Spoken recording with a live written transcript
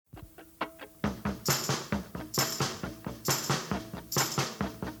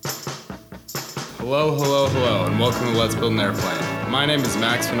Hello, and welcome to Let's Build an Airplane. My name is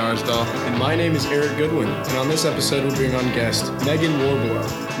Max Van Arsdal. And my name is Eric Goodwin, and on this episode we bring on guest Megan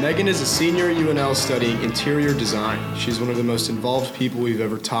Warbalow. Megan is a senior at UNL studying interior design. She's one of the most involved people we've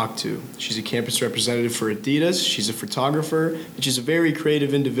ever talked to. She's a campus representative for Adidas, she's a photographer, and she's a very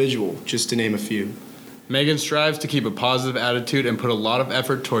creative individual, just to name a few. Megan strives to keep a positive attitude and put a lot of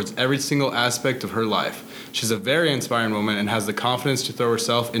effort towards every single aspect of her life. She's a very inspiring woman and has the confidence to throw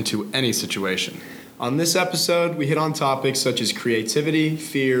herself into any situation. On this episode, we hit on topics such as creativity,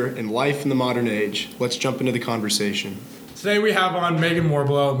 fear, and life in the modern age. Let's jump into the conversation. Today we have on Megan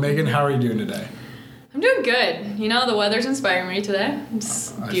Warbalow. Megan, how are you doing today? I'm doing good. You know, the weather's inspiring me today.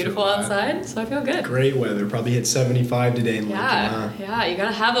 It's beautiful outside, so I feel good. Great weather. Probably hit 75 today in Lincoln. Yeah, you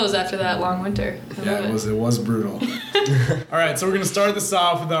gotta have those after that long winter. It was brutal. All right, so we're gonna start this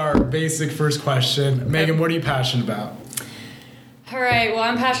off with our basic first question. Megan, what are you passionate about? All right, well,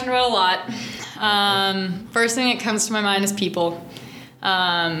 I'm passionate about a lot. First thing that comes to my mind is people.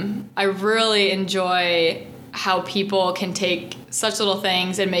 I really enjoy how people can take such little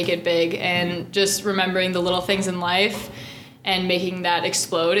things and make it big, and just remembering the little things in life and making that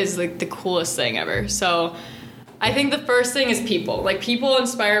explode is like the coolest thing ever. So I think the first thing is people. Like, people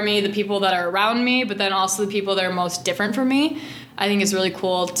inspire me, the people that are around me, but then also the people that are most different from me. I think it's really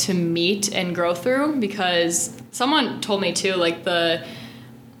cool to meet and grow through, because someone told me too, like,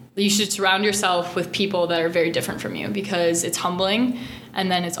 you should surround yourself with people that are very different from you, because it's humbling, and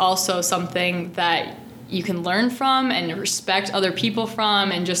then it's also something that you can learn from and respect other people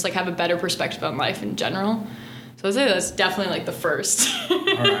from, and just like have a better perspective on life in general. So I'd say that's definitely like the first. All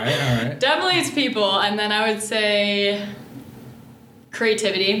right. Definitely it's people. And then I would say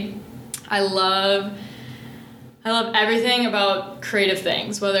creativity. I love everything about creative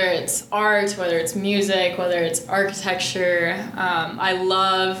things, whether it's art, whether it's music, whether it's architecture. I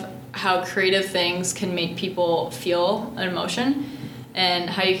love how creative things can make people feel an emotion, and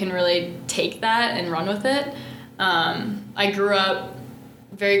how you can really take that and run with it. I grew up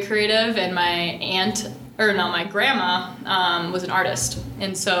very creative, and my grandma was an artist.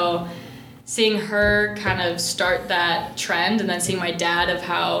 And so seeing her kind of start that trend, and then seeing my dad of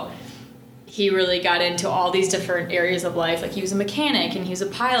how he really got into all these different areas of life. Like, he was a mechanic, and he was a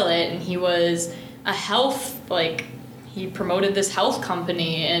pilot, and he was a he promoted this health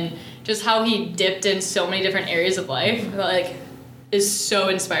company, and just how he dipped in so many different areas of life, is so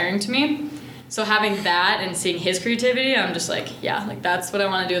inspiring to me. So having that and seeing his creativity, I'm just like, yeah, like, that's what I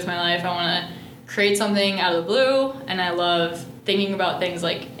want to do with my life. I want to create something out of the blue, and I love thinking about things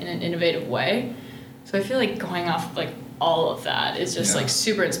like in an innovative way. So I feel like going off of like all of that is just like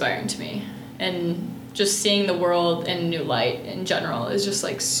super inspiring to me, and just seeing the world in a new light in general is just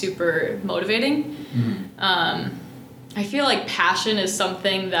like super motivating. Mm-hmm. I feel like passion is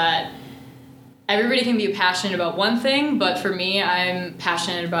something that everybody can be passionate about one thing, but for me, I'm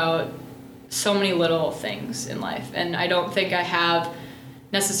passionate about so many little things in life, and I don't think I have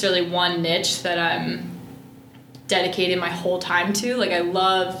necessarily one niche that I'm dedicating my whole time to. Like, I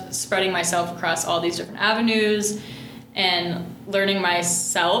love spreading myself across all these different avenues and learning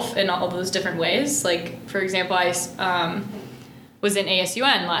myself in all those different ways. Like, for example, I was in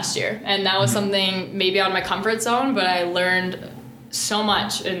ASUN last year, and that was something maybe out of my comfort zone, but I learned so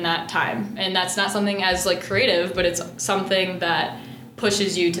much in that time. And that's not something as like creative, but it's something that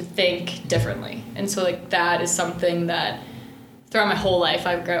pushes you to think differently. And so like that is something that throughout my whole life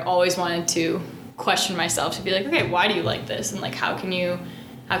I've always wanted to question myself, to be like, okay, why do you like this? And like, how can you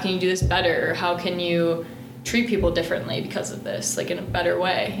do this better? Or how can you treat people differently because of this, like in a better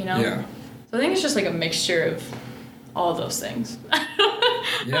way, you know? Yeah. So I think it's just like a mixture of all of those things. I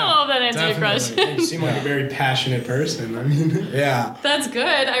don't know if that answered your question. You seem like a very passionate person. I mean, yeah. That's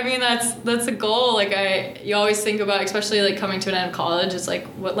good. I mean, that's a goal. Like, you always think about, especially like coming to an end of college, it's like,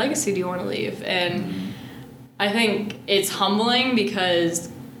 what legacy do you want to leave? And I think it's humbling, because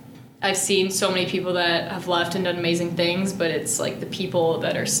I've seen so many people that have left and done amazing things, but it's like the people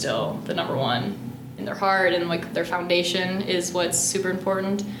that are still the number one in their heart, and like their foundation is what's super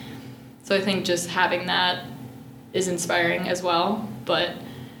important. So I think just having that is inspiring as well. But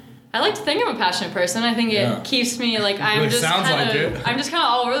I like to think I'm a passionate person. I think it keeps me like, I'm just kind of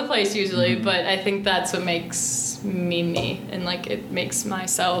all over the place usually, but I think that's what makes me, and like it makes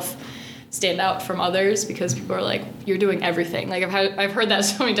myself stand out from others, because people are like, you're doing everything. Like, I've heard that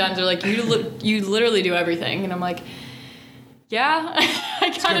so many times. They're like, you literally do everything, and I'm like, yeah, I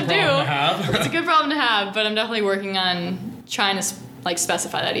kind of do. It's a good problem to have, but I'm definitely working on trying to like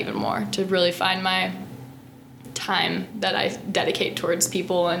specify that even more, to really find my time that I dedicate towards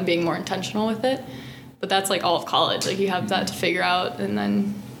people and being more intentional with it. But that's like all of college. Like, you have that to figure out, and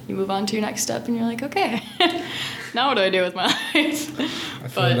then you move on to your next step and you're like, okay, now what do I do with my life? I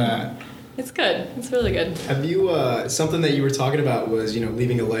feel that. It's good. It's really good. Have you, something that you were talking about was,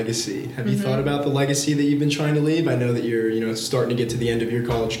 leaving a legacy. Have you thought about the legacy that you've been trying to leave? I know that you're, starting to get to the end of your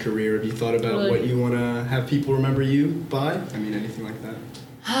college career. Have you thought about what you want to have people remember you by? I mean, anything like that?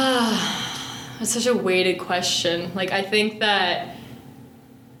 That's such a weighted question. Like, I think that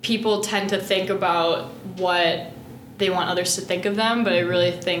people tend to think about what they want others to think of them, but I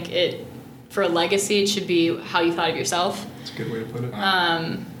really think for a legacy, it should be how you thought of yourself. That's a good way to put it.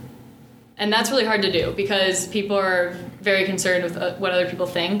 And that's really hard to do because people are very concerned with what other people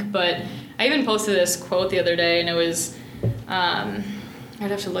think. But I even posted this quote the other day, and it was, I'd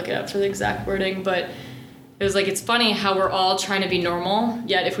have to look it up for the exact wording, but it was like, it's funny how we're all trying to be normal,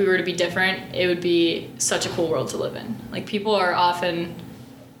 yet if we were to be different, it would be such a cool world to live in. Like, people are often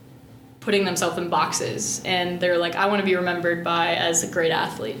putting themselves in boxes, and they're like, I want to be remembered as a great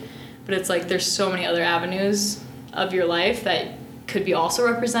athlete. But it's like, there's so many other avenues of your life that could be also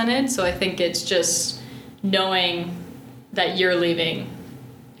represented. So I think it's just knowing that you're leaving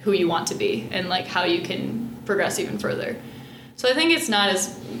who you want to be and like how you can progress even further. So I think it's not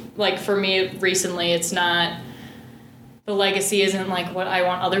as, like, for me recently, it's not, the legacy isn't like what I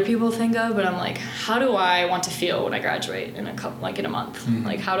want other people to think of, but I'm like, how do I want to feel when I graduate in a month? Mm-hmm.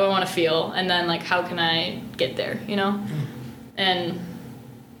 Like, how do I want to feel? And then like, how can I get there, And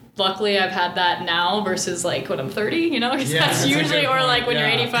luckily I've had that now versus like when I'm 30, because that's usually, or like when you're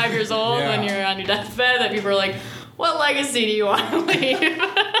 85 years old, when you're on your deathbed, that people are like, what legacy do you want to leave?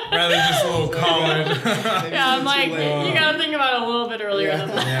 Rather just a little college. I'm like, you gotta think about it a little bit earlier than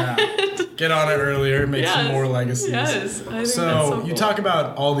that. Yeah. Get on it earlier, make some more legacies. Yes, I think so that's so cool. You talk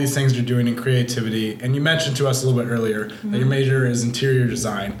about all these things you're doing in creativity, and you mentioned to us a little bit earlier that your major is interior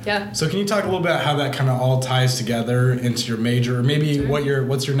design. Yeah. So can you talk a little bit about how that kind of all ties together into your major, or maybe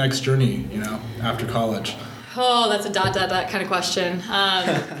what's your next journey, after college? Oh, that's a ... kind of question.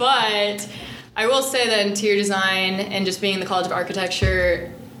 But I will say that interior design and just being in the College of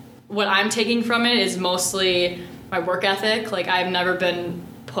Architecture, what I'm taking from it is mostly my work ethic. Like, I've never been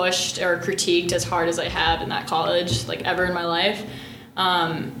pushed or critiqued as hard as I have in that college, like, ever in my life.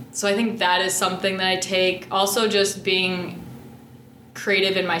 So I think that is something that I take. Also, just being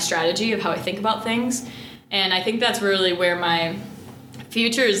creative in my strategy of how I think about things. And I think that's really where my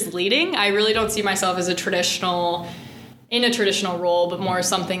future is leading. I really don't see myself as in a traditional role, but more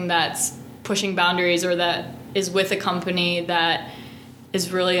something that's pushing boundaries, or that is with a company that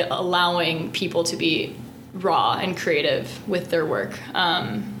is really allowing people to be raw and creative with their work.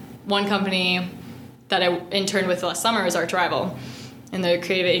 One company that I interned with last summer is Arch Rival, and they're a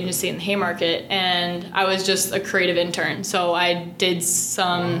creative agency in the Haymarket, and I was just a creative intern. So I did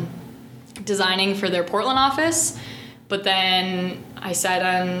some designing for their Portland office, but then I sat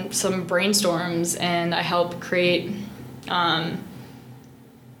on some brainstorms and I helped create some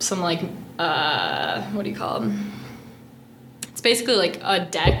like, what do you call them? It's basically like a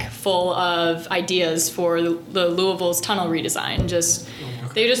deck full of ideas for the Louisville's tunnel redesign.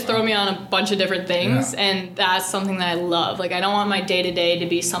 They just throw me on a bunch of different things, and that's something that I love. Like, I don't want my day-to-day to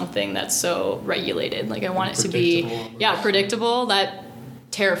be something that's so regulated. Like, I want it to be, predictable. That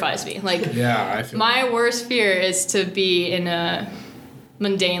terrifies me. Like, I feel my worst fear is to be in a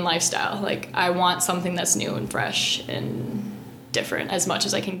mundane lifestyle. Like, I want something that's new and fresh and different as much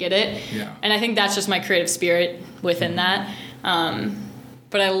as I can get it. Yeah. And I think that's just my creative spirit within that.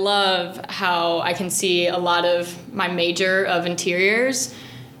 But I love how I can see a lot of my major of interiors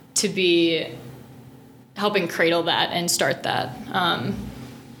to be helping cradle that and start that.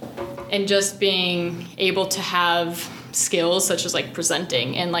 And just being able to have skills such as like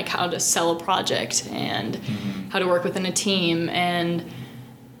presenting and like how to sell a project and how to work within a team and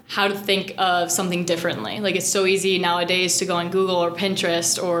how to think of something differently. Like, it's so easy nowadays to go on Google or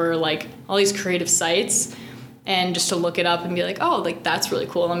Pinterest or like all these creative sites and just to look it up and be like, oh, like, that's really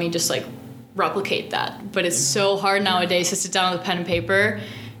cool. Let me just like replicate that. But it's so hard nowadays to sit down with a pen and paper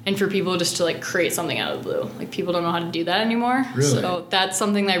and for people just to like create something out of the blue. Like, people don't know how to do that anymore. Really? So that's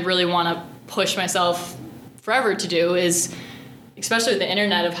something that I really want to push myself forever to do, is especially with the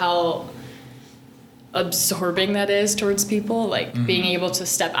internet, of how absorbing that is towards people, like being able to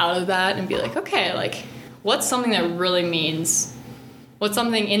step out of that and be like, okay, like, what's something that really means, what's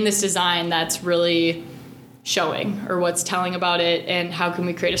something in this design that's really showing, or what's telling about it, and how can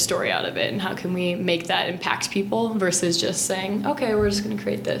we create a story out of it, and how can we make that impact people versus just saying, okay, we're just going to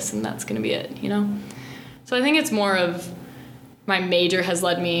create this and that's going to be it, So I think it's more of, my major has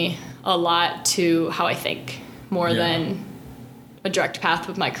led me a lot to how I think more than a direct path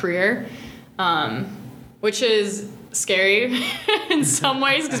with my career, which is scary in some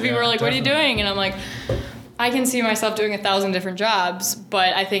ways because people are like, what are you doing? And I'm like, I can see myself doing 1,000 different jobs,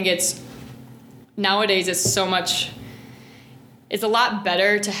 but I think nowadays it's a lot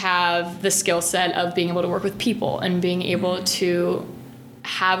better to have the skill set of being able to work with people and being able to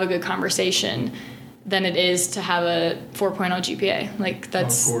have a good conversation than it is to have a 4.0 GPA. Like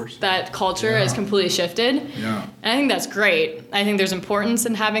that culture has completely shifted. Yeah. And I think that's great. I think there's importance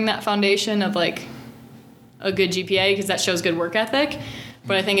in having that foundation of like a good GPA because that shows good work ethic.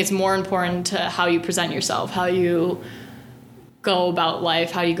 But I think it's more important to how you present yourself, how you go about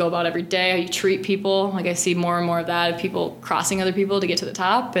life, how you go about every day, how you treat people. Like I see more and more of that, of people crossing other people to get to the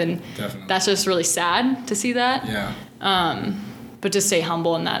top. And that's just really sad to see that. Yeah. But to stay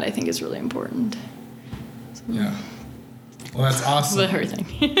humble in that, I think is really important. So, yeah. Well, that's awesome. With everything.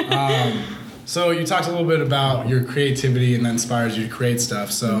 So you talked a little bit about your creativity and that inspires you to create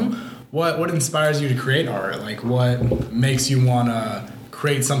stuff. So what inspires you to create art? Like what makes you want to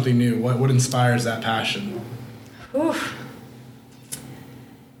create something new? What inspires that passion? Oof.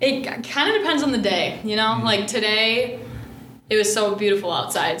 It kind of depends on the day, you know? Like today, it was so beautiful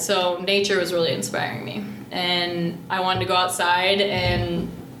outside, so nature was really inspiring me. And I wanted to go outside and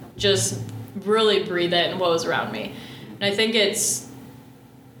just really breathe in what was around me. And I think it's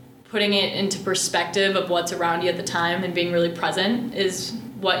putting it into perspective of what's around you at the time and being really present is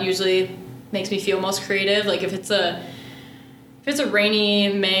what usually makes me feel most creative. Like if it's a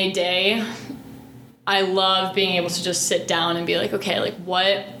rainy May day, I love being able to just sit down and be like, okay, like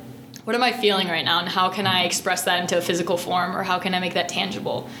what am I feeling right now and how can I express that into a physical form or how can I make that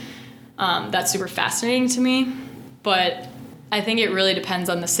tangible? That's super fascinating to me, but I think it really depends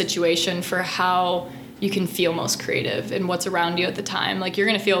on the situation for how you can feel most creative and what's around you at the time. Like you're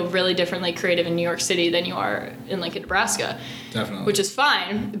going to feel really differently creative in New York City than you are in Lincoln, Nebraska. Definitely. Which is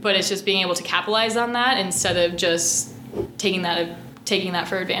fine, but it's just being able to capitalize on that instead of just taking that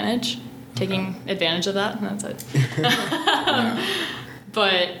for advantage. Taking advantage of that, and that's it. Yeah.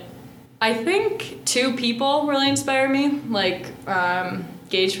 But I think two people really inspire me, like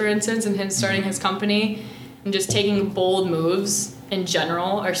Gage, for instance, and him starting his company and just taking bold moves in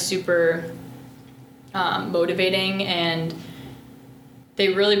general are super motivating, and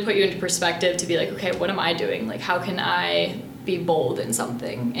they really put you into perspective to be like, okay, what am I doing? Like, how can I be bold in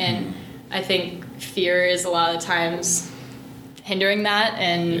something? And I think fear is a lot of the times hindering that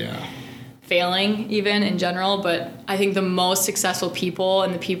and failing even in general. But I think the most successful people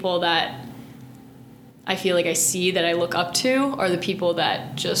and the people that I feel like I see that I look up to are the people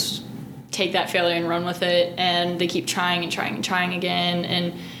that just take that failure and run with it, and they keep trying and trying and trying again.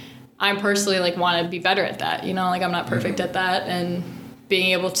 And I personally like want to be better at that, you know, like I'm not perfect at that, and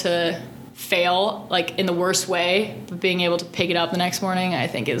being able to fail like in the worst way, but being able to pick it up the next morning, I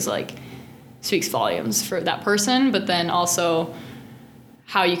think is like speaks volumes for that person, but then also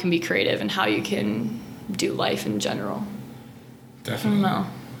how you can be creative and how you can do life in general. Definitely. I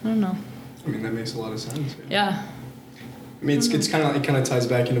don't know. I mean, that makes a lot of sense. Yeah. I mean, it's kind of, it kind of ties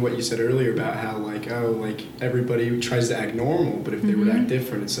back into what you said earlier about how, like, everybody tries to act normal, but if they were to act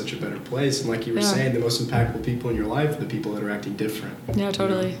different, it's such a better place. And like you were saying, the most impactful people in your life are the people that are acting different. Yeah,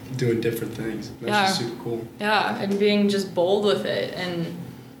 totally. You know, doing different things. That's just super cool. Yeah, and being just bold with it and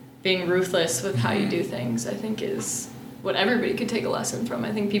being ruthless with how you do things, I think is what everybody could take a lesson from.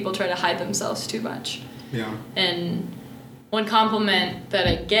 I think people try to hide themselves too much. Yeah. And one compliment that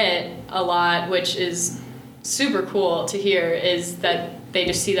I get a lot, which is super cool to hear, is that they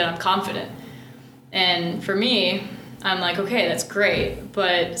just see that I'm confident. And for me, I'm like, okay, that's great,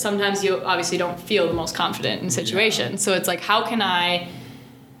 but sometimes you obviously don't feel the most confident in situations. So it's like, how can I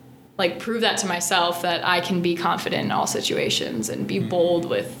like prove that to myself that I can be confident in all situations and be bold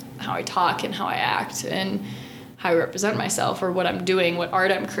with how I talk and how I act and how I represent myself or what I'm doing, what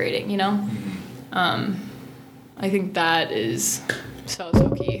art I'm creating, you know? I think that is so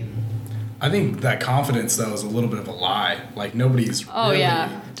key. I think that confidence, though, is a little bit of a lie. Like, nobody's really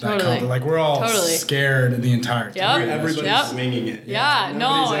that totally. confident. Like, we're all scared the entire time. Everybody's winging it. Yeah,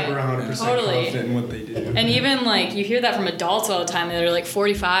 Nobody's ever 100% confident in what they do. And even, like, you hear that from adults all the time. They're, like,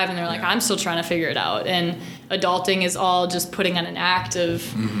 45, and they're like, I'm still trying to figure it out. And adulting is all just putting on an act of,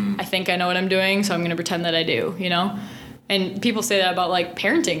 I think I know what I'm doing, so I'm going to pretend that I do, you know? And people say that about, like,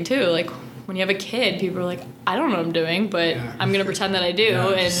 parenting, too. Like, when you have a kid, people are like, I don't know what I'm doing, but I'm going to pretend that I do.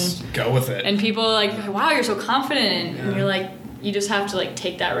 And just go with it. And people are like, wow, you're so confident. And you're like, you just have to like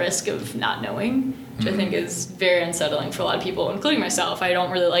take that risk of not knowing, which I think is very unsettling for a lot of people, including myself. I don't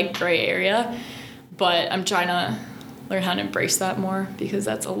really like gray area, but I'm trying to learn how to embrace that more because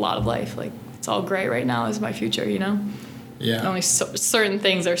that's a lot of life. Like, it's all gray right now is my future, you know? Yeah. Only certain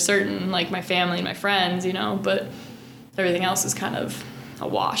things are certain, like my family and my friends, you know, but everything else is kind of a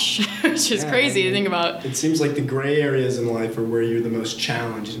wash, which is crazy to think about. It seems like the gray areas in life are where you're the most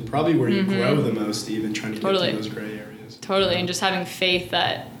challenged and probably where you grow the most, even trying to get to those gray areas. Totally, and just having faith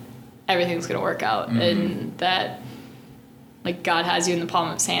that everything's going to work out and that like God has you in the palm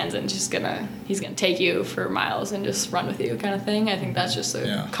of his hands and he's gonna take you for miles and just run with you kind of thing. I think that's just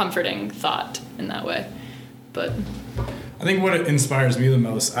a comforting thought in that way. But I think what inspires me the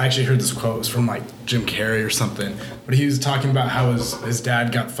most, I actually heard this quote, it was from like Jim Carrey or something, but he was talking about how his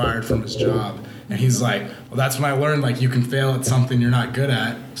dad got fired from his job. And he's like, well, that's when I learned, like, you can fail at something you're not good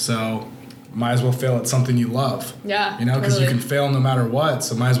at, so might as well fail at something you love. Yeah, you know, because you can fail no matter what,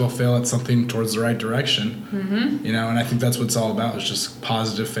 so might as well fail at something towards the right direction. You know, and I think that's what it's all about, is just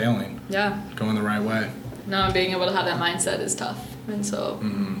positive failing. Yeah. Going the right way. No, being able to have that mindset is tough. And so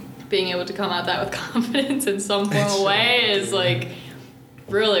being able to come at that with confidence in some formal way is like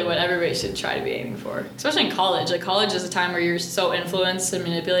really what everybody should try to be aiming for, especially in college. Like, college is a time where you're so influenced and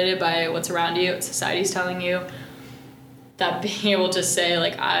manipulated by what's around you, what society's telling you, that being able to say,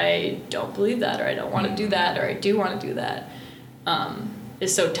 like, I don't believe that, or I don't want to do that, or I do want to do that,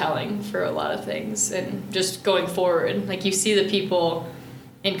 is so telling for a lot of things. And just going forward, like, you see the people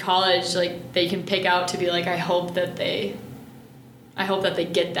in college, like, they can pick out to be like, I hope that they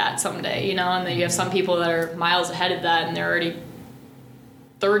get that someday, you know? And then you have some people that are miles ahead of that and they're already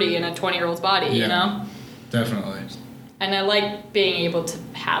 30 in a 20-year-old's body, you know? Definitely. And I like being able to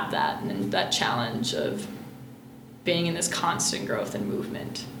have that and that challenge of being in this constant growth and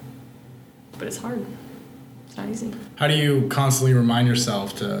movement. But it's hard. It's not easy. How do you constantly remind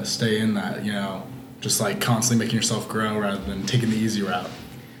yourself to stay in that, you know, just like constantly making yourself grow rather than taking the easy route?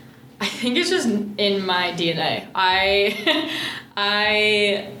 I think it's just in my DNA.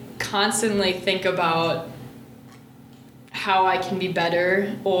 I constantly think about how I can be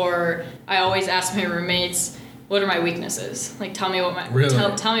better, or I always ask my roommates, what are my weaknesses? Like, tell me what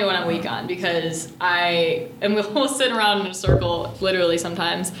tell me what I'm weak on, because we'll sit around in a circle literally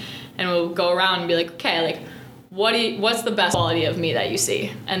sometimes, and we'll go around and be like, okay, like, what's the best quality of me that you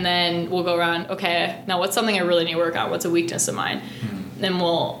see? And then we'll go around, okay, now what's something I really need to work on? What's a weakness of mine? Then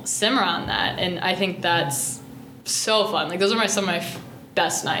we'll simmer on that, and I think that's so fun. Like, those are some of my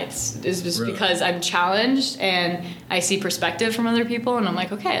best nights, is just because I'm challenged and I see perspective from other people, and I'm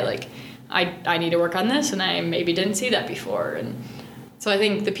like, okay, like, I need to work on this, and I maybe didn't see that before. And so I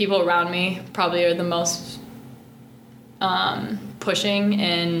think the people around me probably are the most pushing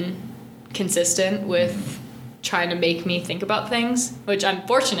and consistent with trying to make me think about things, which I'm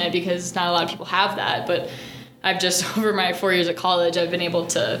fortunate because not a lot of people have that, but I've just, over my 4 years at college, I've been able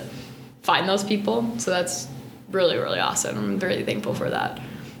to find those people. So that's really, really awesome. I'm very thankful for that.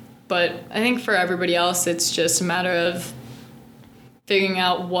 But I think for everybody else, it's just a matter of figuring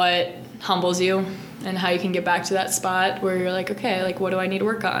out what humbles you and how you can get back to that spot where you're like, okay, like, what do I need to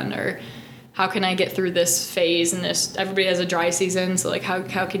work on? Or how can I get through this phase? And everybody has a dry season. So, like, how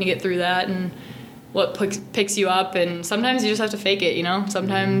can you get through that? And what picks you up? And sometimes you just have to fake it, you know?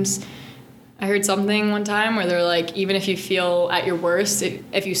 Sometimes I heard something one time where they're like, even if you feel at your worst,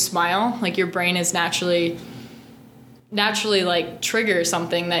 if you smile, like, your brain is naturally like trigger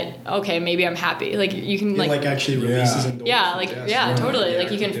something that, okay, maybe I'm happy. Like, you can like actually releases endorphins. Yeah, like, totally. Like,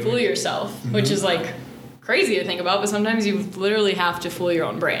 you can fool yourself, which is like crazy to think about, but sometimes you literally have to fool your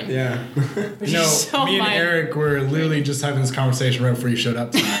own brain. Yeah. You know, me and Eric were literally just having this conversation right before you showed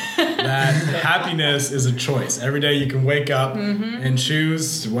up tonight. That happiness is a choice. Every day you can wake up and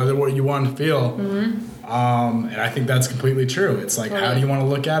choose what you want to feel. And I think that's completely true. It's like, how do you want to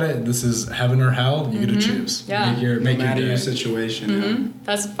look at it? This is heaven or hell. You get to choose. Yeah. Make no matter your situation. Yeah.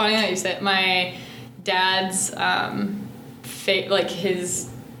 That's funny that you said. My dad's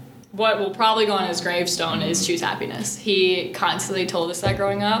what will probably go on his gravestone is choose happiness. He constantly told us that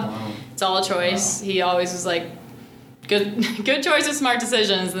growing up. Wow. It's all a choice. Wow. He always was like, good choices, smart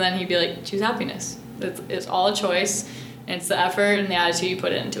decisions, and then he'd be like, choose happiness. It's all a choice, and it's the effort and the attitude you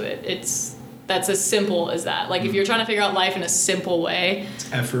put into it. That's as simple as that. Like, if you're trying to figure out life in a simple way,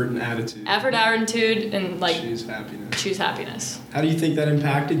 it's effort and attitude. And like, choose happiness. Choose happiness. How do you think that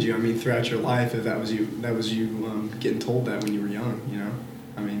impacted you? I mean, throughout your life, if that was you getting told that when you were young, you know?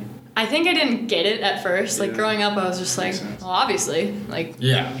 I mean, I think I didn't get it at first. Like, growing up, I was just like, well, obviously, like,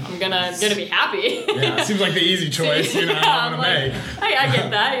 I'm gonna be happy. Yeah, it seems like the easy choice, you know, I'm gonna make. I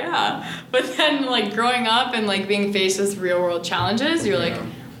get that, yeah. But then, like, growing up and, like, being faced with real world challenges, you're like,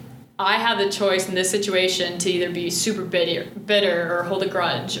 I have the choice in this situation to either be super bitter or hold a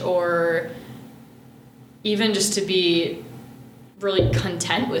grudge, or even just to be really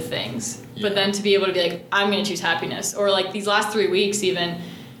content with things. But then to be able to be like, I'm gonna choose happiness. Or, like, these last 3 weeks even,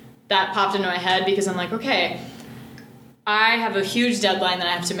 that popped into my head because I'm like, okay, I have a huge deadline that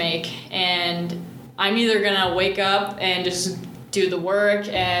I have to make, and I'm either gonna wake up and just do the work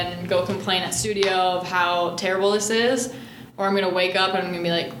and go complain at studio of how terrible this is, or I'm gonna wake up and I'm gonna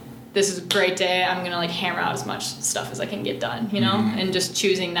be like, this is a great day, I'm gonna like hammer out as much stuff as I can get done, you know? And just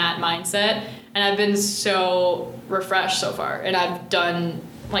choosing that mindset. And I've been so refreshed so far. And I've done,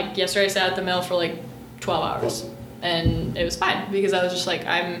 like yesterday I sat at the mill for like 12 hours. And it was fine because I was just like,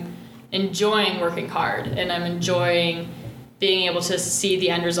 I'm enjoying working hard and I'm enjoying being able to see the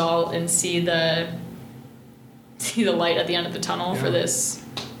end result and see the light at the end of the tunnel for this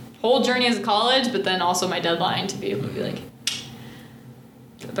whole journey as a college, but then also my deadline to be able to be like,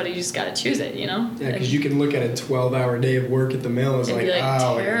 but you just gotta choose it, you know? Yeah, because you can look at a 12-hour day of work at the mill as like,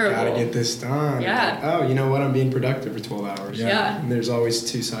 oh, terrible. I gotta get this done. Yeah. Like, oh, you know what? I'm being productive for 12 hours. Yeah. And there's always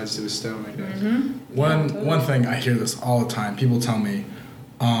two sides to a stone, I guess. One thing I hear this all the time. People tell me,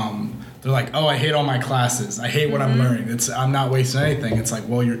 they're like, oh, I hate all my classes. I hate what I'm learning. I'm not wasting anything. It's like,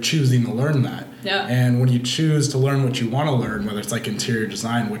 well, you're choosing to learn that. Yeah. And when you choose to learn what you want to learn, whether it's like interior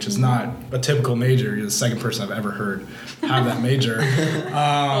design, which is not a typical major, you're the second person I've ever heard have that major.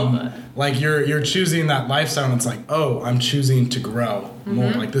 Like you're choosing that lifestyle, and it's like, oh, I'm choosing to grow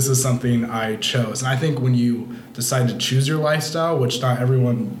more. Like this is something I chose. And I think when you decide to choose your lifestyle, which not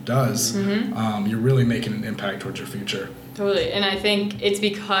everyone does, you're really making an impact towards your future. Totally. And I think it's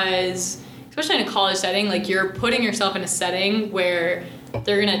because, especially in a college setting, like you're putting yourself in a setting where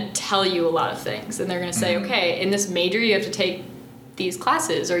they're going to tell you a lot of things. And they're going to say, okay, in this major, you have to take these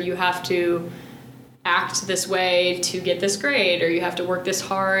classes, or you have to act this way to get this grade, or you have to work this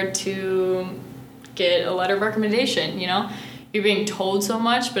hard to get a letter of recommendation, you know? You're being told so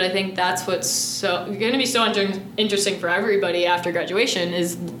much, but I think that's what's going to be so interesting for everybody after graduation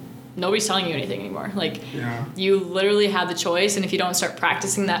is nobody's telling you anything anymore. Like, you literally have the choice, and if you don't start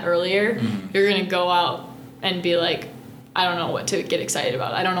practicing that earlier, you're going to go out and be like, I don't know what to get excited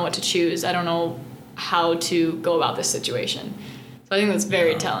about. I don't know what to choose. I don't know how to go about this situation. So I think that's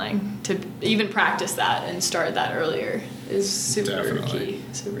very telling to even practice that and start that earlier is super key.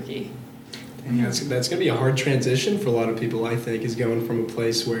 Super key. And that's going to be a hard transition for a lot of people, I think, is going from a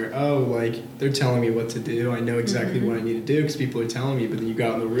place where, oh, like, they're telling me what to do. I know exactly what I need to do because people are telling me. But then you go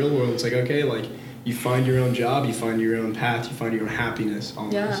out in the real world, it's like, okay, like, you find your own job, you find your own path, you find your own happiness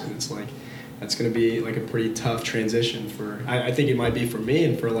almost. Yeah. And it's like, that's going to be, like, a pretty tough transition for, I think it might be for me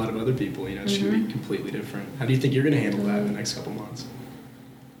and for a lot of other people, you know, it's going to be completely different. How do you think you're going to handle that in the next couple months?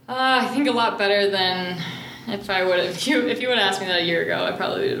 I think a lot better than if you would have asked me that a year ago, I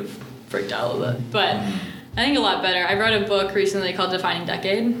probably would have freaked out a little bit. But I think a lot better. I read a book recently called Defining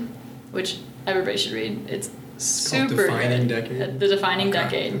Decade, which everybody should read. It's super Defining good. Decade? The Defining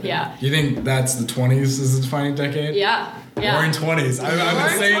Decade, yeah. Do you think that's the 20s is the defining decade? Yeah. Roaring 20s. I've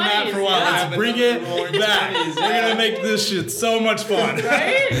been saying that for a while. Yeah. Let's bring it back. We're going to make this shit so much fun.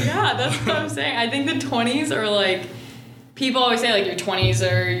 Right? Yeah, that's what I'm saying. I think the 20s are like, people always say like your 20s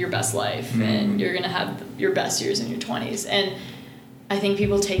are your best life and you're going to have your best years in your 20s. And I think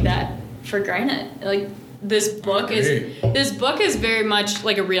people take that for granted. Like this book is very much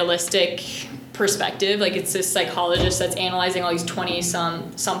like a realistic perspective. Like it's this psychologist that's analyzing all these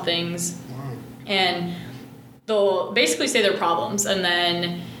 20-somethings. Wow. And they'll basically say their problems, and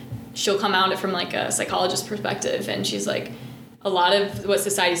then she'll come at it from like a psychologist perspective, and she's like, a lot of what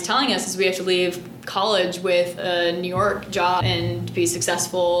society's telling us is we have to leave college with a New York job and be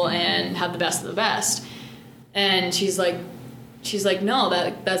successful and have the best of the best. And she's like,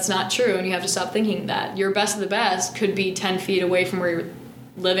 no, that's not true, and you have to stop thinking that. Your best of the best could be 10 feet away from where you're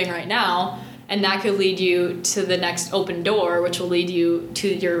living right now, and that could lead you to the next open door, which will lead you to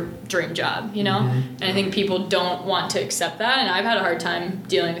your dream job, you know? And I think people don't want to accept that, and I've had a hard time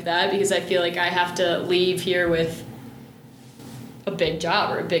dealing with that because I feel like I have to leave here with a big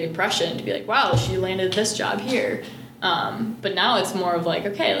job or a big impression to be like, wow, she landed this job here. But now it's more of like,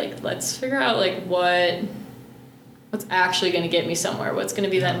 okay, like let's figure out like what's actually going to get me somewhere, what's going to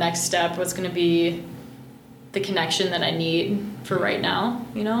be that next step, what's going to be the connection that I need for right now,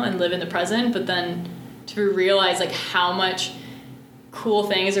 you know, and live in the present. But then to realize like how much cool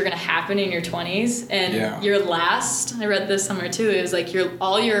things are going to happen in your 20s and your last, I read this somewhere too, it was like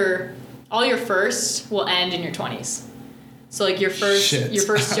all your first will end in your 20s. So like your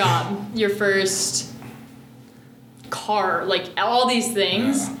first job, your first car, like all these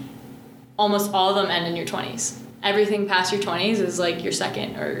things, almost all of them end in your 20s. Everything past your 20s is like your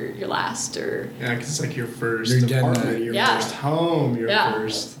second or your last or... Yeah, because it's like your first apartment, your first home, your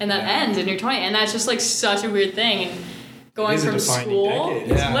first... And that ends in your 20s. And that's just like such a weird thing. And going It is a from defining school.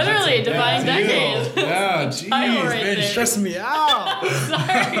 decade. It's Yeah, literally a defining decade. Yeah, jeez, Title right man, there. stressing me out.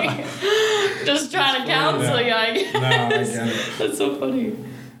 Sorry. Just trying to counsel you, I guess. No, I get it. That's so funny.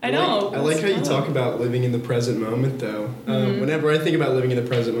 I know. I like how you talk about living in the present moment, though. Whenever I think about living in the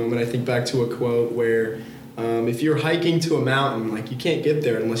present moment, I think back to a quote where if you're hiking to a mountain, like, you can't get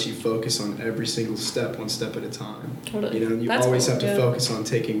there unless you focus on every single step, one step at a time. Totally. You know, you That's always cool, have to yeah. focus on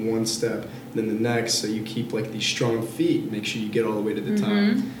taking one step, then the next, so you keep, like, these strong feet, make sure you get all the way to the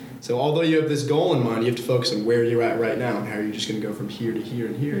top. So although you have this goal in mind, you have to focus on where you're at right now and how you're just going to go from here to here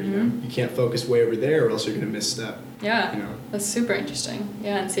and here. You know, you can't focus way over there, or else you're going to misstep. Yeah, You know. that's super interesting.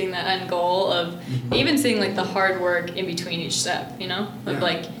 Yeah, and seeing that end goal of even seeing like the hard work in between each step, you know, of Yeah.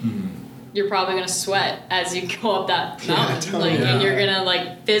 like you're probably gonna sweat as you go up that Yeah, mountain, totally. like, Yeah. and you're gonna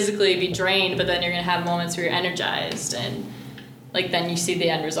like physically be drained, but then you're gonna have moments where you're energized and like then you see the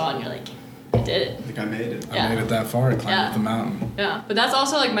end result and you're like, I did it. I think I made it. Yeah. I made it that far. I climbed Yeah. up the mountain. Yeah, but that's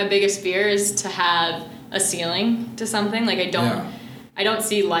also like my biggest fear is to have a ceiling to something. Like I don't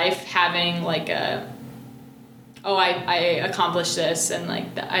see life having like a, oh, I accomplished this and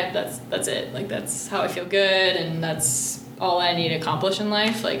like that's it. Like that's how I feel good and that's all I need to accomplish in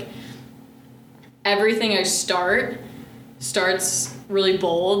life. Like everything I starts really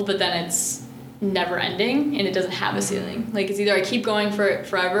bold, but then it's never ending and it doesn't have a ceiling. Like it's either I keep going for it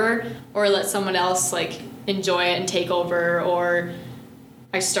forever or let someone else like enjoy it and take over, or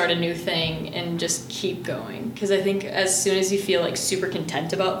I start a new thing and just keep going. Because I think as soon as you feel like super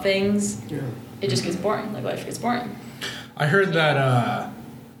content about things, Yeah. it just gets boring. Like life gets boring. I heard that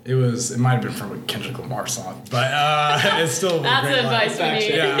it might have been from a Kendrick Lamar song, but it's still a That's great advice line. we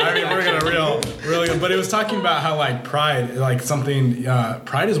need. Yeah, I mean, we're gonna really good. But it was talking about how like pride, like something,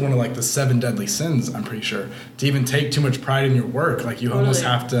 pride is one of like the 7 deadly sins. I'm pretty sure to even take too much pride in your work, like you almost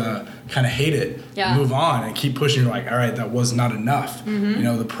Totally. have to kind of hate it, Yeah. move on, and keep pushing. You're like, all right, that was not enough. You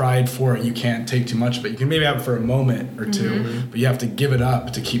know, the pride for it, you can't take too much of it. You can maybe have it for a moment or two, but you have to give it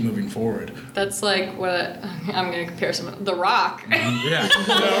up to keep moving forward. That's like what I'm gonna compare someone. The Rock. Yeah,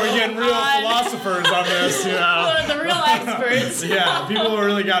 we're getting real philosophers on this, you know. the real experts. Yeah, people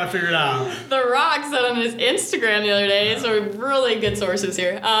really got to figure it out. The Rock said on his Instagram the other day, so really good sources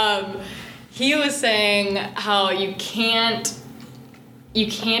here. He was saying how you can't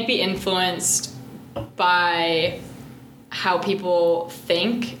be influenced by how people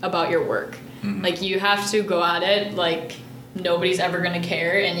think about your work. Like you have to go at it like nobody's ever gonna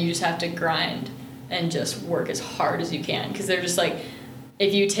care, and you just have to grind and just work as hard as you can. Because they're just like,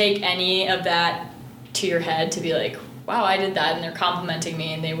 if you take any of that to your head to be like, wow, I did that, and they're complimenting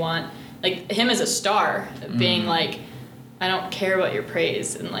me, and they want like him as a star being like, I don't care about your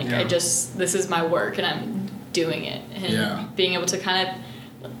praise, and like this is my work and I'm doing it, and being able to kind of,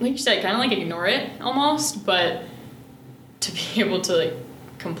 like you said, kind of like ignore it almost, but to be able to like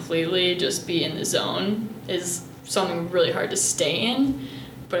completely just be in the zone is something really hard to stay in.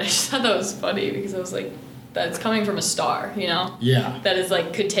 But I just thought that was funny because I was like, that's coming from a star, you know? Yeah. That is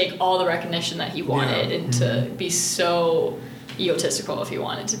like, could take all the recognition that he wanted and to be so egotistical if he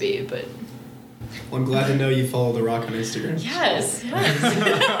wanted to be, but... Well, I'm glad to know you follow The Rock on Instagram. Yes.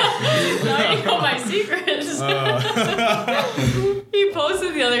 Now you know my secrets. He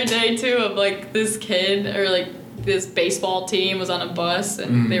posted the other day too of like this kid or like this baseball team was on a bus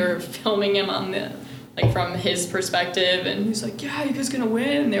and they were filming him on the like from his perspective, and he's like, "Yeah, you guys gonna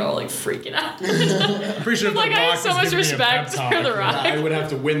win?" And they're all like freaking out. I'm pretty sure Like, I have so much respect for The Rock. I would have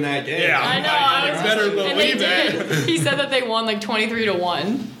to win that game. Yeah. I know. I was, better and they believe it. did. He said that they won like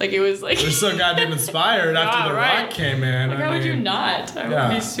 23-1. Like it was like. They're so goddamn inspired after Yeah, The right. Rock came in. Like, how would you not? I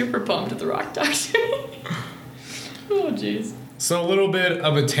would be super pumped if The Rock talked to me. Oh, jeez. So a little bit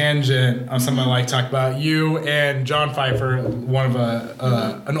of a tangent on something I like to talk about. You and John Pfeiffer, one of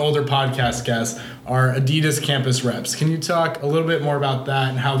an older podcast guest, are Adidas campus reps. Can you talk a little bit more about that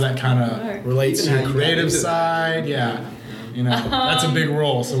and how that kind of relates Even to how your you got creative into that. side? Yeah. You know, that's a big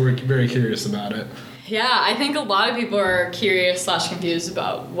role, so we're very curious about it. Yeah, I think a lot of people are curious / confused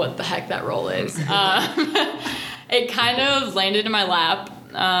about what the heck that role is. It kind of landed in my lap.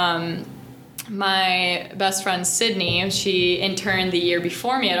 My best friend Sydney, she interned the year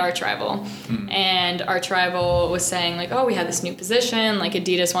before me at Arch Rival, and Arch Rival was saying like, oh, we have this new position, like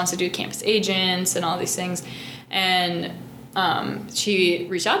Adidas wants to do campus agents and all these things, and she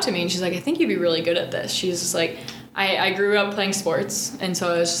reached out to me and she's like, I think you'd be really good at this. She's just like, I grew up playing sports, and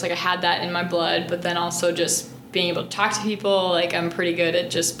so it was just like I had that in my blood, but then also just being able to talk to people, like I'm pretty good at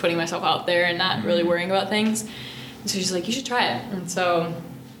just putting myself out there and not really worrying about things. And so she's like, you should try it. And so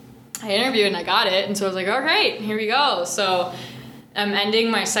I interviewed and I got it, and so I was like, all right, here we go. So I'm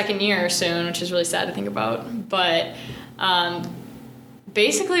ending my second year soon, which is really sad to think about, but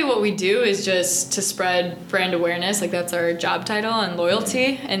Basically what we do is just to spread brand awareness. Like that's our job title, and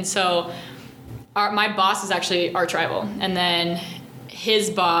loyalty. And so my boss is actually Arch Rival, and then his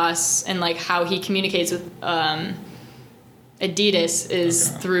boss and like how he communicates with Adidas is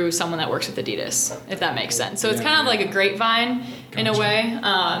through someone that works with Adidas, if that makes sense. So it's kind of like a grapevine in a way.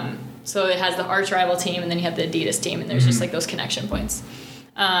 So it has the Arch Rival team, and then you have the Adidas team, and there's just like those connection points.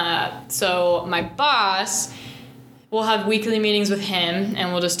 So my boss, we'll have weekly meetings with him,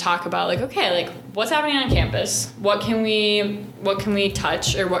 and we'll just talk about like, okay, like what's happening on campus? What can we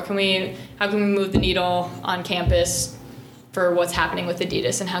touch, or how can we move the needle on campus for what's happening with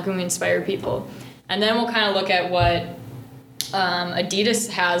Adidas, and how can we inspire people? And then we'll kind of look at what Adidas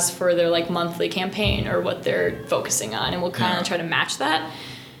has for their like monthly campaign, or what they're focusing on, and we'll kind of try to match that.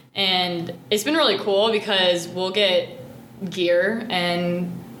 And it's been really cool because we'll get gear and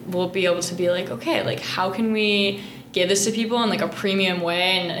we'll be able to be like, okay, like how can we give this to people in like a premium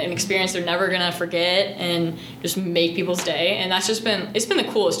way and an experience they're never gonna forget, and just make people's day. And that's just been the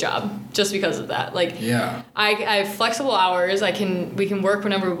coolest job just because of that. Like I have flexible hours. We can work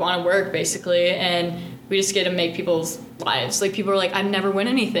whenever we want to work basically, and we just get to make people's lives. Like people are like, I've never won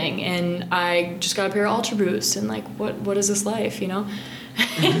anything, and I just got a pair of Ultra Boost, and like what is this life, you know?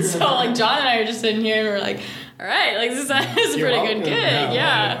 And so like John and I are just sitting here and we're like, all right, like this is a pretty good gig.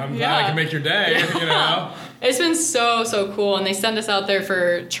 I'm glad I can make your day, you know? It's been so cool, and they send us out there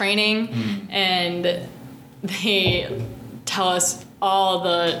for training, and they tell us all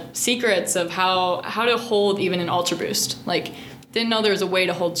the secrets of how to hold even an Ultra Boost. Like, didn't know there was a way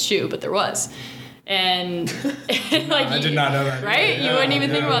to hold shoe, but there was. And like I did not know that. Right? You wouldn't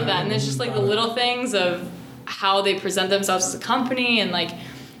even think about that. And it's just like the little things of how they present themselves as a company, and like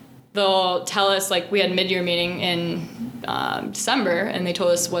they'll tell us, like we had mid-year meeting in December, and they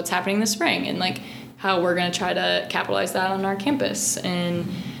told us what's happening this spring, and like how we're going to try to capitalize that on our campus. And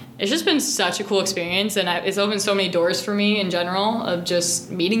it's just been such a cool experience, and it's opened so many doors for me in general of just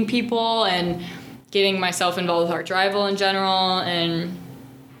meeting people and getting myself involved with Arch Rival in general, and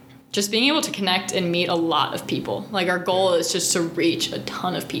just being able to connect and meet a lot of people. Like our goal is just to reach a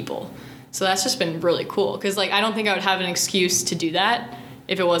ton of people. So that's just been really cool, because like I don't think I would have an excuse to do that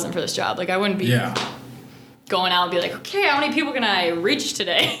if it wasn't for this job. Like I wouldn't be going out and be like, okay, how many people can I reach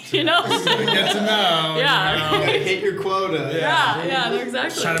today? You know? Get to know. Yeah. You gotta hit your quota. Yeah, no,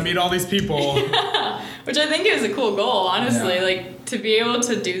 exactly. Trying to meet all these people. Which I think is a cool goal, honestly. Like to be able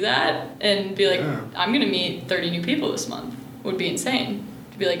to do that and be like, I'm gonna meet 30 new people this month would be insane.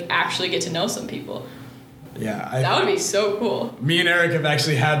 To be like actually get to know some people. Yeah, that would be so cool. Me and Eric have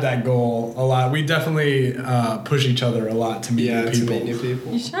actually had that goal a lot. We definitely push each other a lot to meet new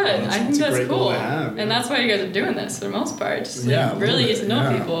people. You should. I think that's cool. And that's why you guys are doing this for the most part. Just really get to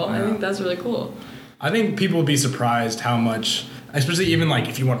know people. I think that's really cool. I think people would be surprised how much, especially even like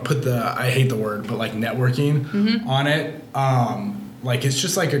if you want to put I hate the word, but like networking on it. Like it's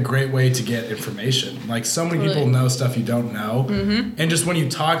just like a great way to get information. Like so many people know stuff you don't know. And just when you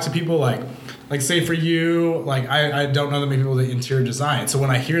talk to people, like say for you, like I don't know that many people that interior design. So when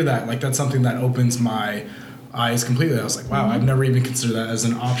I hear that, like that's something that opens my eyes completely. I was like, wow, I've never even considered that as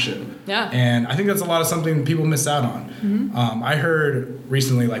an option. Yeah. And I think that's a lot of something people miss out on. I heard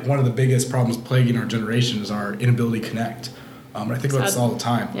recently, like one of the biggest problems plaguing our generation is our inability to connect. And I think about this all the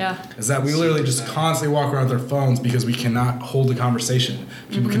time. Yeah. Is that we literally just constantly walk around with our phones because we cannot hold a conversation.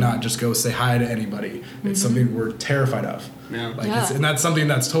 People cannot just go say hi to anybody. It's something we're terrified of. Yeah. And that's something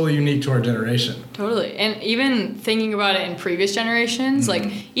that's totally unique to our generation. Totally. And even thinking about it in previous generations,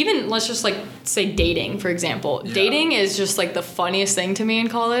 like even let's just like say dating, for example. Yeah. Dating is just like the funniest thing to me in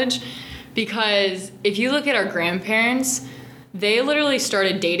college, because if you look at our grandparents, they literally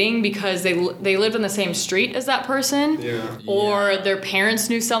started dating because they lived on the same street as that person, or their parents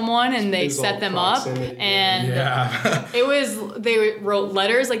knew someone and they set them up, and they wrote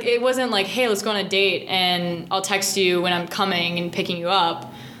letters. Like it wasn't like, hey, let's go on a date and I'll text you when I'm coming and picking you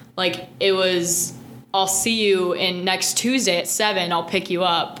up. Like it was, I'll see you in next Tuesday at 7. I'll pick you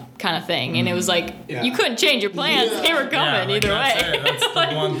up, kind of thing. And it was like you couldn't change your plans. They were coming either way. That's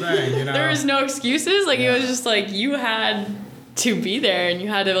the one thing, you know. There was no excuses. Like it was just like you had to be there and you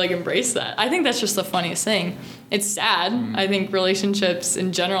had to like embrace that. I think that's just the funniest thing. It's sad. I think relationships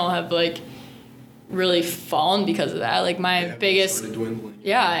in general have like really fallen because of that. Like my biggest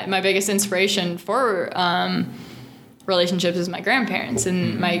inspiration for relationships is my grandparents,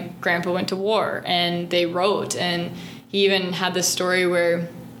 and my grandpa went to war and they wrote, and he even had this story where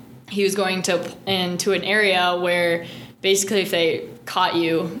he was going into an area where basically if they caught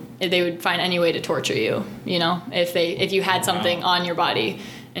you, they would find any way to torture you, you know, if you had something on your body.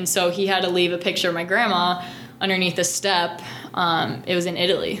 And so he had to leave a picture of my grandma underneath the step. It was in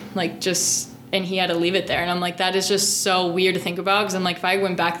Italy, like and he had to leave it there. And I'm like, that is just so weird to think about, because I'm like, if I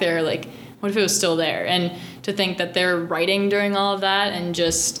went back there, like, what if it was still there? And to think that they're writing during all of that and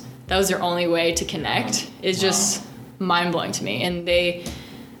just that was their only way to connect is just mind-blowing to me. And they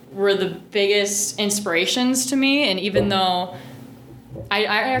were the biggest inspirations to me. And even though I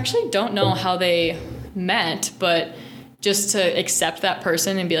actually don't know how they met, but just to accept that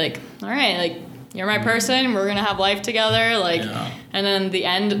person and be like, all right, like, you're my person, we're gonna have life together, like, and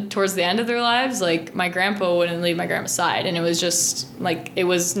then towards the end of their lives, like, my grandpa wouldn't leave my grandma's side, and it was just like, it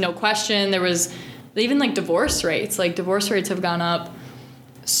was no question. There was even like divorce rates have gone up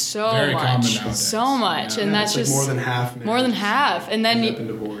so Very much, common nowadays. so much, and that's like just more than half. And then end up in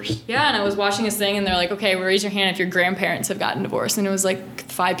divorce. yeah, and I was watching this thing, and they're like, okay, raise your hand if your grandparents have gotten divorced, and it was like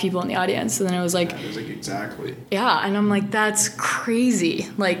 5 people in the audience, and then it was like exactly. Yeah, and I'm like, that's crazy,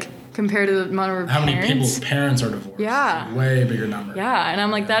 like, compared to the amount of How parents. many people's parents are divorced? Yeah. It's a way bigger number. Yeah, and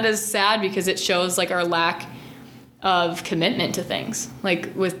I'm like, that is sad, because it shows like our lack of commitment to things.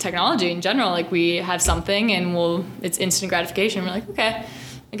 Like with technology in general, like we have something and it's instant gratification. We're like, okay,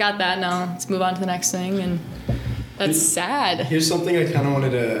 I got that, now let's move on to the next thing, and that's sad. Here's something I kind of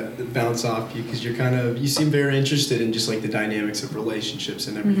wanted to bounce off you, because you seem very interested in just like the dynamics of relationships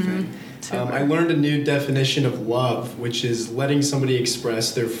and everything. I learned a new definition of love, which is letting somebody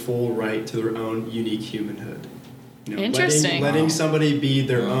express their full right to their own unique humanhood. Interesting. Letting somebody be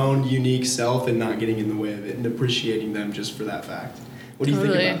their own unique self and not getting in the way of it, and appreciating them just for that fact. What do you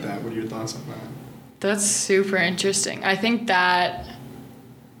think about that? What are your thoughts on that? That's super interesting. I think that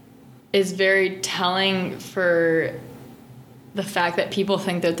is very telling for the fact that people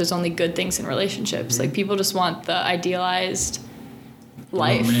think that there's only good things in relationships. Like, people just want the idealized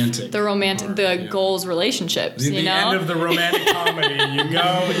life, the goals, relationships. The end of the romantic comedy, you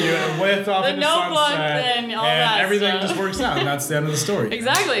whip off the into Notebook sunset, and all that everything stuff. just works out, and that's the end of the story.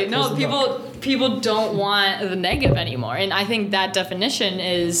 Exactly. No, people don't want the negative anymore, and I think that definition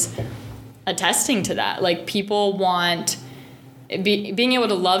is attesting to that. Like, people want being able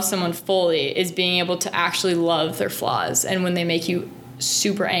to love someone fully is being able to actually love their flaws, and when they make you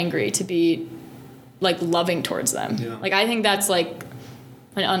super angry, to be like loving towards them. Yeah. Like, I think that's like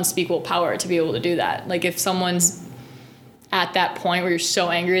an unspeakable power to be able to do that. Like, if someone's at that point where you're so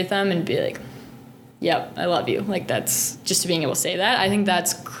angry at them and be like, yep, I love you. Like, that's just being able to say that. I think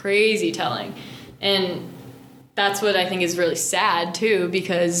that's crazy telling. And that's what I think is really sad too,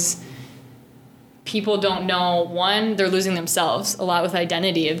 because people don't know, one, they're losing themselves a lot with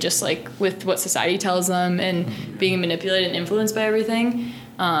identity of just like with what society tells them and being manipulated and influenced by everything.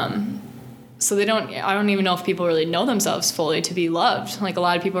 So I don't even know if people really know themselves fully to be loved. Like, a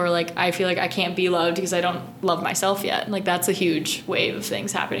lot of people are like, I feel like I can't be loved because I don't love myself yet. Like, that's a huge wave of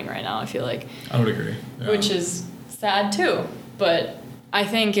things happening right now, I feel like. I would agree. Yeah. Which is sad too. But I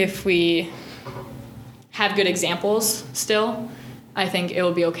think if we have good examples still, I think it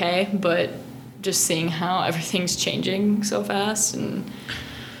will be okay. But just seeing how everything's changing so fast, and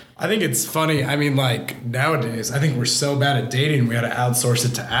I think it's funny. I mean, like, nowadays, I think we're so bad at dating, we got to outsource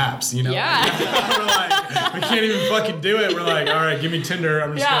it to apps, you know? Yeah. We're like, we can't even fucking do it. We're like, all right, give me Tinder.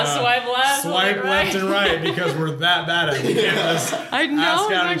 I'm just gonna swipe left and right, because we're that bad at it. We can't just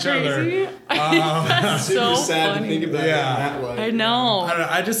ask out each crazy? other. That's super so sad funny. to think about that way. I know.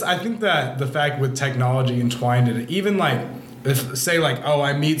 I think that the fact with technology entwined in it, even like, if say like, oh,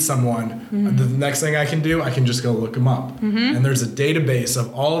 I meet someone, the next thing I can do, I can just go look them up, and there's a database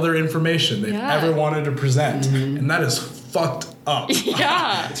of all their information they've ever wanted to present, and that is fucked up.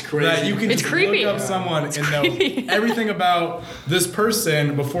 Yeah, it's crazy. That you can it's just creepy. look up someone and know everything about this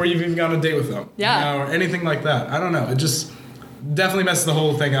person before you've even gone on a date with them. Yeah, or anything like that. I don't know. It just definitely messes the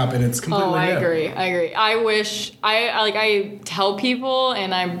whole thing up, and it's completely. I agree. I wish I tell people,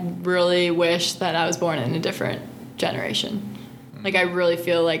 and I really wish that I was born in a different generation. Like, I really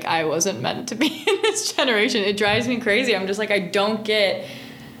feel like I wasn't meant to be in this generation. It drives me crazy. I'm just like, I don't get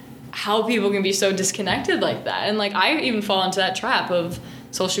how people can be so disconnected like that. And like, I even fall into that trap of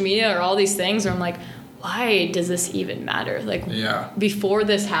social media or all these things where I'm like, why does this even matter? Like, before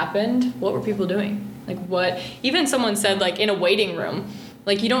this happened, what were people doing? Like, what? Even someone said, like, in a waiting room,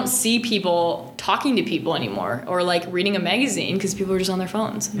 like, you don't see people talking to people anymore, or like reading a magazine because people are just on their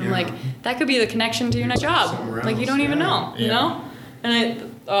phones. And I'm like, that could be the connection to your next job. Like, you don't even know, you know? And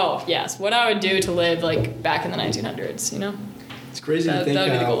what I would do to live like back in the 1900s, you know? It's crazy to think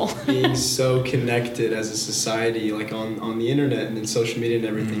how being so connected as a society, like on the internet and in social media and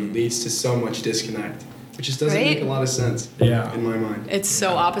everything, leads to so much disconnect, which just doesn't make a lot of sense in my mind. It's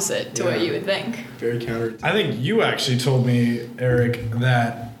so opposite to what you would think. Very counterintuitive. I think you actually told me, Eric,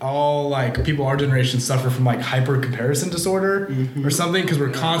 that all like people our generation suffer from like hyper comparison disorder or something, because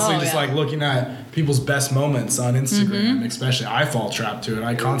we're constantly just like looking at people's best moments on Instagram. Especially, I fall trapped to it.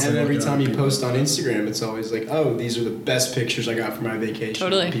 I constantly. And every time you post on Instagram, it's always like, oh, these are the best pictures I got for my vacation.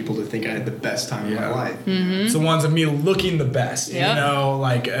 Totally. People to think I had the best time of my life. It's the ones of me looking the best. You know,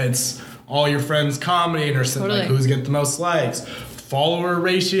 like it's all your friends commenting or something, like who's getting the most likes. Follower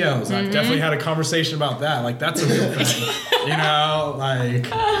ratios. I've definitely had a conversation about that. Like, that's a real thing. You know,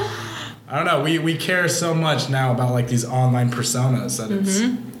 like, I don't know. We care so much now about like these online personas that it's,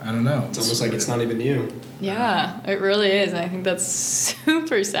 I don't know. It's almost like it's not even you. Yeah, it really is. And I think that's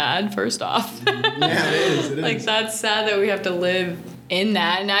super sad, first off. Yeah, it is. It is. Like, that's sad that we have to live in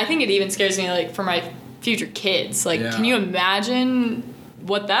that. And I think it even scares me, like, for my future kids. Like, can you imagine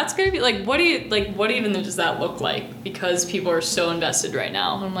what that's gonna be like? What even does that look like? Because people are so invested right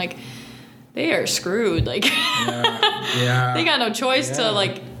now. I'm like, they are screwed. Like, they got no choice to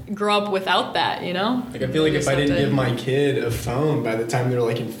like grow up without that, you know? Like, I feel like if I didn't give my kid a phone by the time they're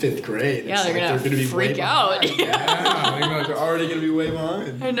like in 5th grade, they're gonna be freak out. They're already gonna be way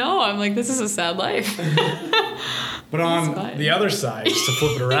behind. I know. I'm like, this is a sad life. But on the other side, just to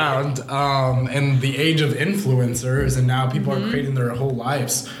flip it around, in the age of influencers, and now people are creating their whole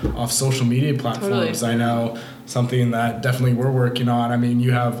lives off social media platforms. I know something that definitely we're working on. I mean,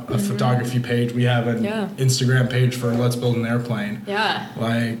 you have a photography page. We have an Instagram page for Let's Build an Airplane. Yeah.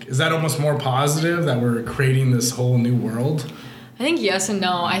 Like, is that almost more positive that we're creating this whole new world? I think yes and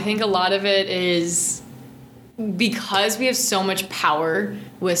no. I think a lot of it is because we have so much power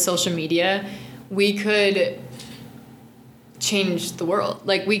with social media, we could change the world.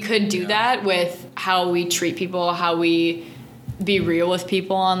 Like, we could do that with how we treat people, how we be real with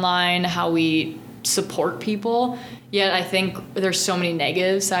people online, how we support people. Yet I think there's so many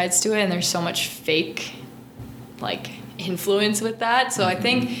negative sides to it, and there's so much fake like influence with that. So I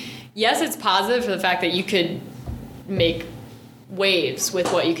think yes, it's positive for the fact that you could make waves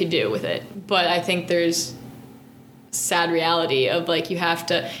with what you could do with it, but I think there's sad reality of like, you have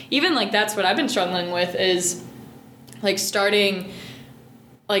to, even like, that's what I've been struggling with, is like starting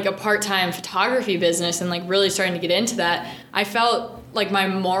like a part-time photography business and like really starting to get into that. I felt like my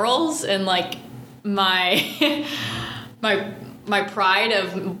morals and like my my pride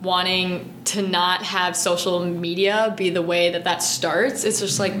of wanting to not have social media be the way that starts. It's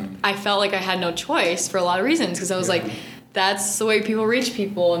just like, I felt like I had no choice for a lot of reasons, because I was like, that's the way people reach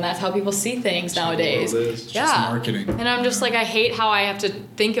people, and that's how people see things nowadays. It's just marketing. And I'm just like, I hate how I have to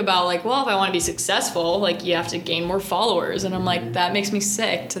think about like, well, if I want to be successful, like you have to gain more followers. And I'm like, that makes me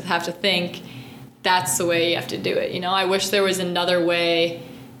sick to have to think that's the way you have to do it. You know, I wish there was another way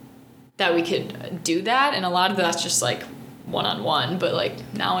that we could do that. And a lot of that's just like one-on-one, but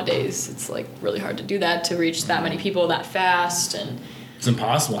like nowadays it's like really hard to do that, to reach that many people that fast. And it's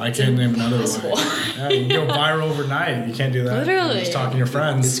impossible. I can't name another way. Yeah, you can go viral overnight. You can't do that. Literally. You're just talking to your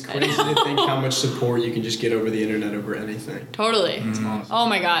friends. It's crazy to think how much support you can just get over the internet over anything. Totally. Awesome. Oh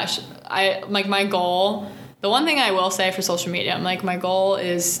my gosh. I like, my goal, the one thing I will say for social media, I'm like, my goal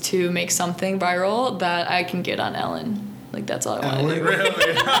is to make something viral that I can get on Ellen. Like, that's all I want to do.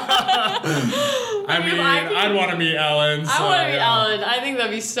 Really? I mean, I'd want to meet Ellen. I want to meet Ellen. I think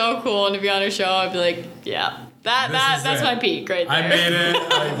that'd be so cool. And to be on her show, I'd be like, yeah. That's my peak right there. I made it.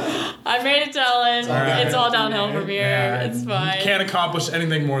 I made it to Ellen. Right. It's all downhill from here. Yeah, it's fine. You can't accomplish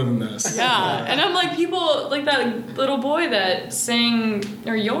anything more than this. Yeah. And I'm like, people, like that little boy that sang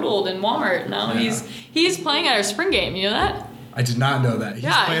or yodeled in Walmart. Now he's playing at our spring game. You know that? I did not know that. He's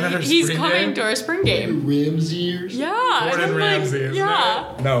playing at our spring game? He's coming to our spring game. Ramsey or something? Yeah. Gordon Ramsay, isn't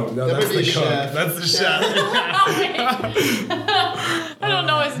it? No, that's the cook. Chef. That's the chef. I don't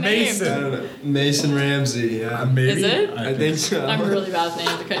know his name. Mason. I don't know. Mason Ramsey, yeah. Maybe. Is it? I think so. I'm really bad with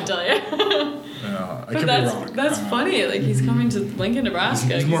names. I couldn't tell you. No, I But could be wrong. that's funny. Like, he's coming to Lincoln,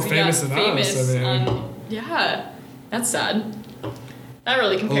 Nebraska. He's more 'cause he famous got than us, I mean. on, yeah, that's sad. That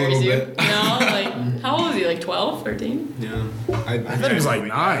really compares little you. bit. You know, like, how old is he? Like 12, 13? Yeah. I thought he was like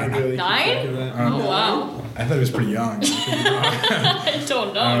 9. Really 9? Oh, wow. I thought he was pretty young. I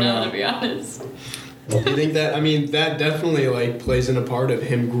don't know now, to be honest. Do you think that, I mean, that definitely like plays in a part of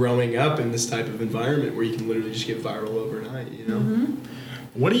him growing up in this type of environment where you can literally just get viral overnight, you know? Mm-hmm.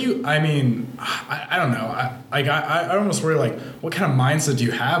 What do you, I mean, I don't know. I almost worry, like, what kind of mindset do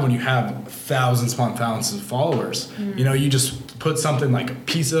you have when you have thousands upon thousands of followers? Mm-hmm. You know, you just put something like a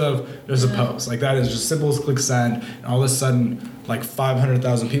piece of, there's a post. Like, that is just simple as click send, and all of a sudden, like,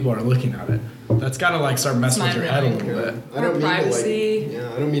 500,000 people are looking at it. That's got to like start messing with your head a little bit. I don't privacy. mean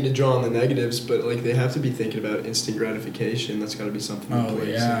to I don't mean to draw on the negatives, but like they have to be thinking about instant gratification. That's got to be something.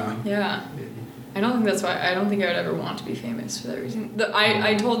 Yeah. I don't think that's why. I don't think I would ever want to be famous for that reason.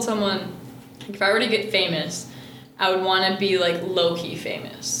 I told someone, like, if I were to get famous, I would want to be like low key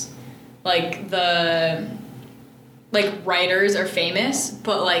famous, like writers are famous,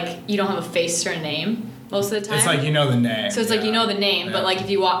 but like you don't have a face or a name most of the time. It's like you know the name. So it's like you know the name, but like if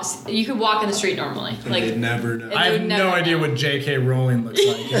you could walk in the street normally. Like they'd never know. I have no idea what J.K. Rowling looks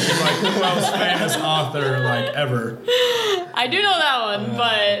like. She's like the most famous author like ever. I do know that one,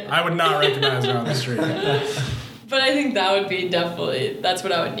 but I would not recognize her on the street. But I think that would be that's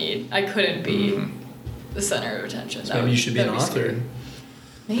what I would need. I couldn't be the center of attention. So maybe you should be an author. Scary.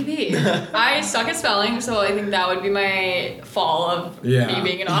 Maybe. I suck at spelling, so I think that would be my fall of me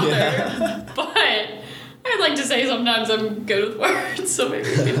being an author. Yeah. But I'd like to say sometimes I'm good with words, so maybe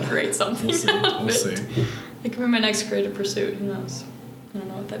we can create something out of it. We'll see. It could be my next creative pursuit. Who knows? I don't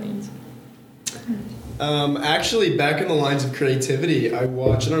know what that means. Actually, back in the lines of creativity, I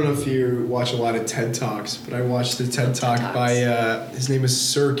don't know if you watch a lot of TED Talks, but I watched the TED Talk by, his name is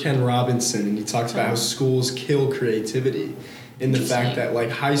Sir Ken Robinson, and he talks about how schools kill creativity. In the fact that, like,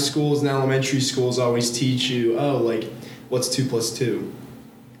 high schools and elementary schools always teach you, what's 2 + 2?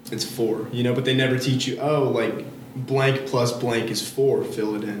 It's 4, but they never teach you, like, blank plus blank is 4,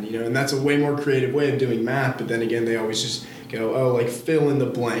 fill it in, and that's a way more creative way of doing math, but then again, they always just go, fill in the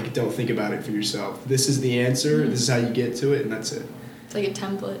blank, don't think about it for yourself. This is the answer, this is how you get to it, and that's it. It's like a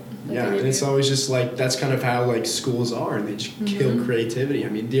template. And it's always just like, that's kind of how like schools are, and they just kill creativity. I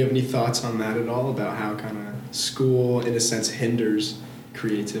mean, do you have any thoughts on that at all, about how kind of school, in a sense, hinders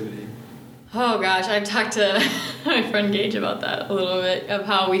creativity? Oh gosh, I've talked to my friend Gage about that a little bit, of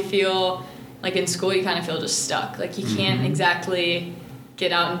how we feel like in school you kind of feel just stuck. Like you can't exactly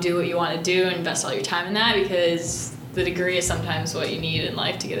get out and do what you want to do and invest all your time in that, because the degree is sometimes what you need in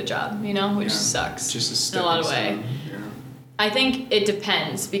life to get a job, which sucks just in a lot of ways. I think it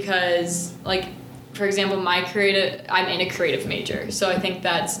depends, because, like, for example, I'm in a creative major, so I think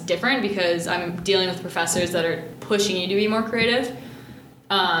that's different because I'm dealing with professors that are pushing you to be more creative.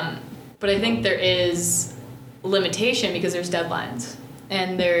 But I think there is limitation because there's deadlines,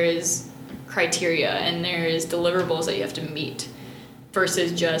 and there's criteria, and there's deliverables that you have to meet,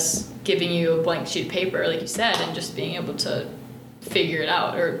 versus just giving you a blank sheet of paper, like you said, and just being able to figure it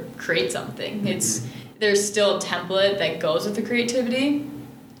out or create something. There's still a template that goes with the creativity,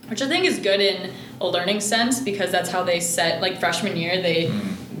 which I think is good in a learning sense, because that's how they set, like, freshman year, they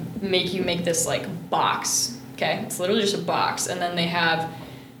make you make this, like, box, okay? It's literally just a box, and then they have,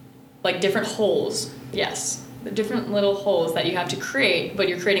 like, different holes, the different little holes that you have to create, but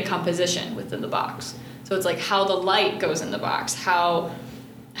you're creating composition within the box. So it's like how the light goes in the box, how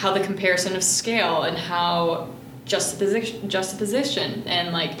the comparison of scale, and how juxtaposition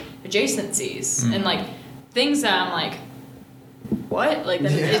and like adjacencies and like things that I'm like, what? Like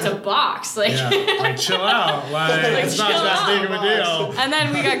it's a box. Like, like chill out. Like it's not that big of a deal. And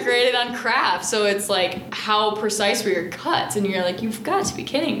then we got graded on craft, so it's like, how precise were your cuts? And you're like, you've got to be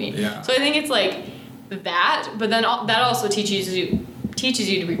kidding me. Yeah. So I think it's like that, but then that also teaches you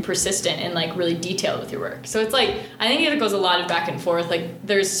to be persistent and like really detailed with your work. So it's like, I think it goes a lot of back and forth. Like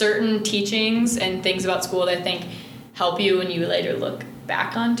there's certain teachings and things about school that I think help you when you later look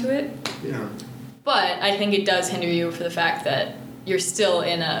back onto it. Yeah. But I think it does hinder you for the fact that you're still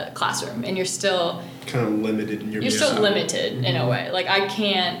in a classroom and you're still kind of limited in your You're still limited in a way. Like I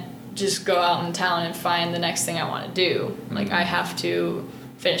can't just go out in town and find the next thing I want to do. Like I have to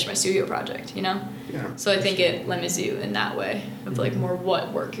finish my studio project, Yeah. So I think it limits you in that way of like more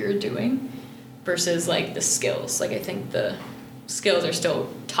what work you're doing versus like the skills. Like I think the skills are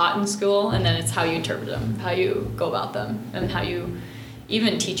still taught in school, and then it's how you interpret them, how you go about them, and how you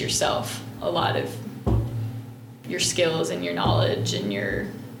even teach yourself a lot of your skills and your knowledge and your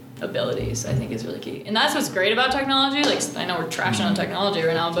abilities, I think is really key. And that's what's great about technology. Like I know we're trashing on technology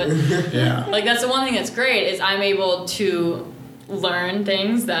right now, but like that's the one thing that's great is I'm able to learn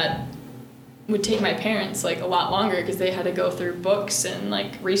things that would take my parents like a lot longer because they had to go through books and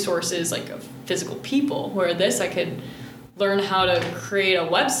like resources like of physical people, where this I could learn how to create a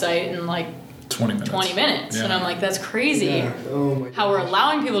website in like 20 minutes. Yeah. And I'm like, that's crazy how we're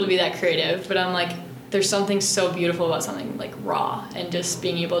allowing people to be that creative, but I'm like, there's something so beautiful about something like raw and just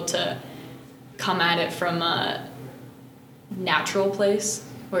being able to come at it from a natural place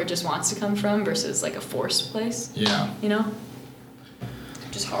where it just wants to come from versus like a forced place. Yeah.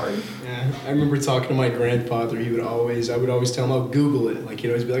 just hard. Yeah, I remember talking to my grandfather. I would always tell him, "Oh, Google it." Like he'd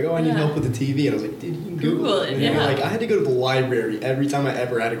always be like, "Oh, I need help with the TV," and I was like, "Dude, you can Google it." And yeah. like I had to go to the library every time I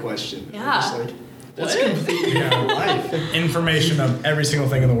ever had a question. Yeah. I'm just like, that's completely different life. Information of every single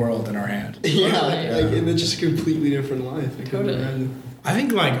thing in the world in our hand. Yeah, like and it's just a completely different life. I couldn't imagine. I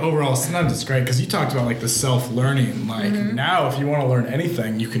think like overall sometimes it's great because you talked about like the self-learning. Like now if you want to learn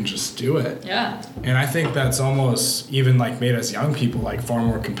anything, you can just do it. Yeah. And I think that's almost even like made us young people like far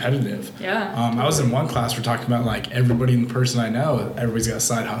more competitive. Yeah. I was in one class, we're talking about like everybody in the person I know, everybody's got a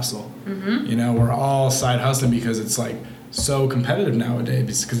side hustle. You know, we're all side hustling because it's like so competitive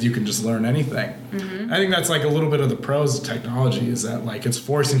nowadays because you can just learn anything. I think that's like a little bit of the pros of technology is that like it's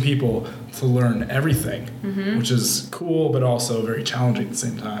forcing people to learn everything, which is cool but also very challenging at the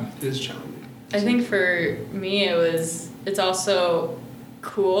same time. It is challenging. I think for me it's also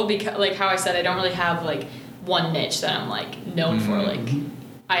cool because like how I said I don't really have like one niche that I'm like known for. Like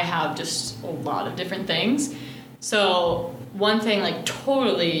I have just a lot of different things. So one thing like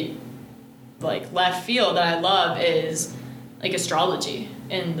totally like left field that I love is like astrology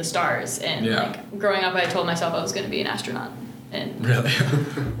and the stars. And like growing up I told myself I was going to be an astronaut. And really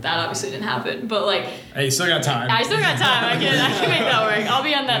that obviously didn't happen. But like hey, you still got time. I still got time. I can make that work. I'll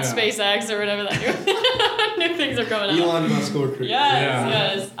be on that SpaceX or whatever that new things are coming out. Elon Musk will recruit.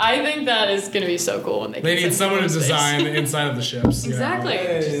 Yes. I think that is going to be so cool when they need someone to design the inside of the ships. Exactly.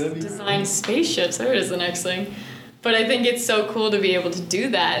 Hey, design spaceships. There it is, the next thing. But I think it's so cool to be able to do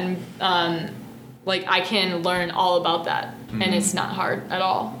that, and like I can learn all about that, and it's not hard at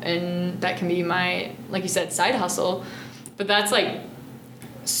all. And that can be my, like you said, side hustle. But that's like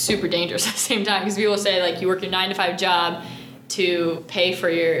super dangerous at the same time because people say like you work your 9-to-5 job to pay for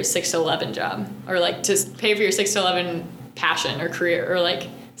your 6-to-11 job, or like to pay for your 6-to-11 passion or career, or like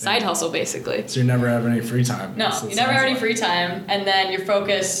side hustle basically. So you never have any free time. No, you never have any free time, and then you're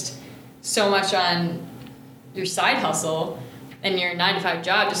focused so much on your side hustle, and your 9-to-5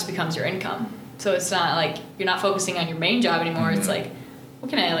 job just becomes your income. So it's not like you're not focusing on your main job anymore. It's like, what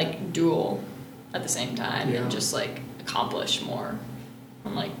can I like dual at the same time and just like accomplish more?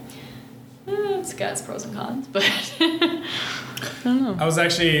 I'm like, it's got its pros and cons, but I don't know. I was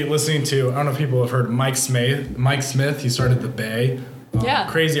actually listening to, I don't know if people have heard Mike Smith. He started The Bay.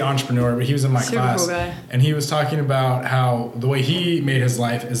 Crazy entrepreneur, but he was in my class. Super cool guy. And he was talking about how the way he made his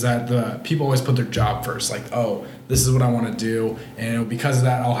life is that the people always put their job first. Like, oh, this is what I want to do, and because of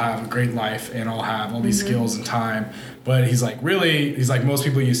that, I'll have a great life, and I'll have all these skills and time. But he's like, most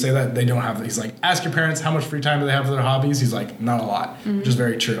people you say that, they don't have. He's like, ask your parents how much free time do they have for their hobbies. He's like, not a lot, which is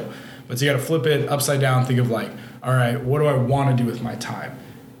very true. But so you got to flip it upside down. Think of like, all right, what do I want to do with my time?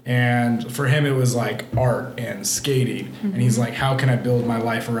 And for him, it was like art and skating. And he's like, how can I build my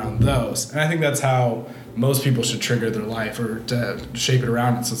life around those? And I think that's how most people should trigger their life or to shape it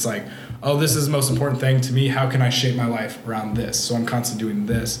around it. So it's like, oh, this is the most important thing to me. How can I shape my life around this? So I'm constantly doing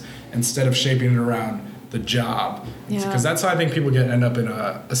this instead of shaping it around the job. Because that's how I think people end up in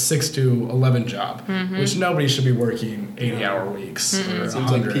a 6 to 11 job, which nobody should be working 80-hour weeks. Or it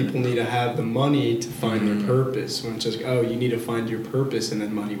seems like people need to have the money to find their purpose. When it's just, oh, you need to find your purpose and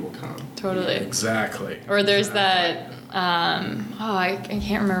then money will come. Totally. Exactly. Or there's that, I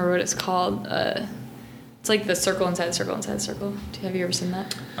can't remember what it's called. It's like the circle inside the circle inside the circle. Have you ever seen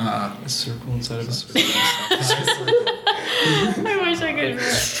that? A circle inside of a circle. I wish I could.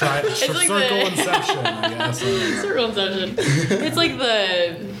 It's like circle inception, I guess. Circle inception. It's like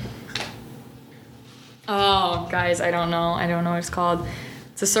the. Oh, guys, I don't know what it's called.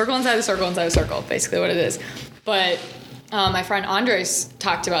 It's a circle inside the circle inside the circle, basically what it is. But my friend Andres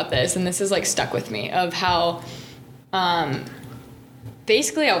talked about this, and this is like stuck with me, of how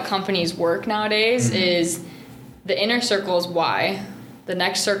basically how companies work nowadays is the inner circle is why, the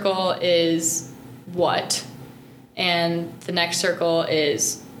next circle is what, and the next circle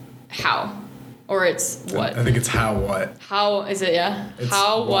is how, or it's what. I think it's how what. How is it? Yeah. It's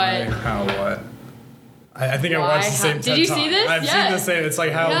how why, what. How what. I think Why, I watched the same TED Did you Talk. see this? I've seen the same. It's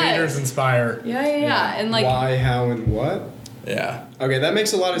like how leaders inspire. Yeah. And like. Why, how, and what? Yeah. Okay, that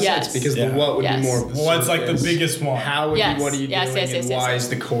makes a lot of sense because the what would be more of the What's like the surface. biggest one? How would be what are you doing, and why is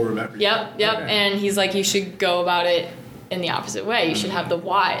the core of everything. Yep. Okay. And he's like, you should go about it in the opposite way. You should have the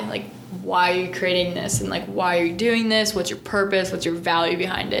why. Like, why are you creating this? And like, why are you doing this? What's your purpose? What's your value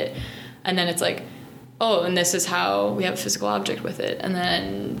behind it? And then it's like, oh, and this is how we have a physical object with it. And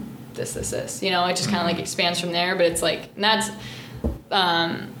then this. You know, it just kind of like expands from there. But it's like, and that's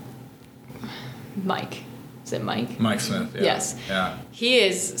Mike. Is it Mike? Mike Smith. Yeah. Yes. Yeah. He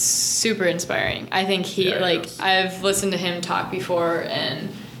is super inspiring. I think he is. I've listened to him talk before, and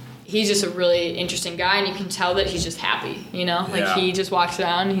he's just a really interesting guy, and you can tell that he's just happy, you know? Like, Yeah. he just walks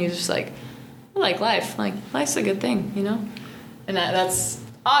around and he's just like, I like life. Like, life's a good thing, you know? And that's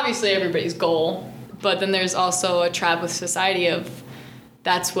obviously everybody's goal, but then there's also a trap with society of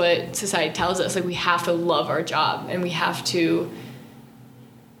that's what society tells us. Like, we have to love our job, and we have to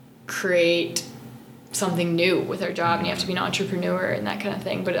create something new with our job, and you have to be an entrepreneur and that kind of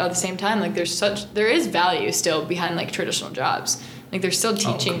thing. But at the same time, like, there is value still behind like traditional jobs. Like, they're still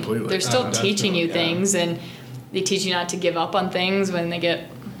teaching, teaching you things, and they teach you not to give up on things when they get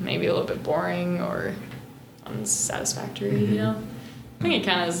maybe a little bit boring or unsatisfactory, you know? I think it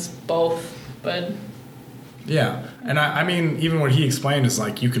kind of is both, but... Yeah, and I mean, even what he explained is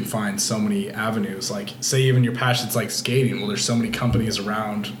like you can find so many avenues. Like, say even your passion's like skating. Well, there's so many companies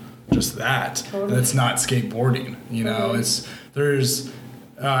around just that. Totally. And it's not skateboarding. You know,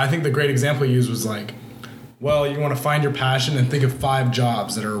 I think the great example you used was like, well, you want to find your passion and think of 5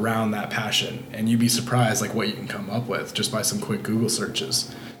 jobs that are around that passion, and you'd be surprised like what you can come up with just by some quick Google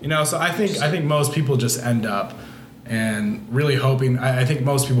searches. You know, so I think most people just end up and really hoping. I think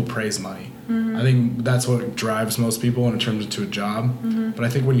most people praise money. Mm-hmm. I think that's what drives most people, and it turns into a job. Mm-hmm. But I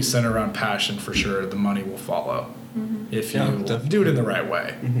think when you center around passion, for sure, the money will follow. Mm-hmm. If you do it in the right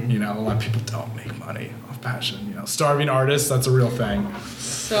way. Mm-hmm. You know, a lot of people don't make money off passion. You know, starving artists, that's a real thing.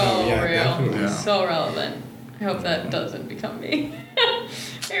 So real. Yeah. So relevant. I hope that doesn't become me.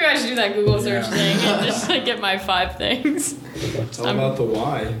 Maybe I should do that Google search thing and just like get my 5 things. It's all about the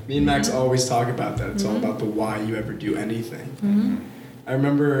why. Me and Max always talk about that. It's all about the why you ever do anything. Mm-hmm. I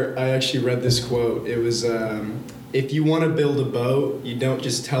remember I actually read this quote. It was, if you want to build a boat, you don't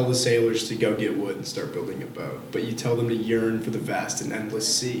just tell the sailors to go get wood and start building a boat, but you tell them to yearn for the vast and endless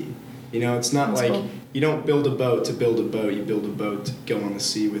sea. You know, it's not That's like cool. You don't build a boat to build a boat. You build a boat to go on the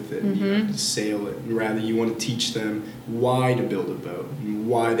sea with it. Mm-hmm. And you have to sail it. And rather, you want to teach them why to build a boat and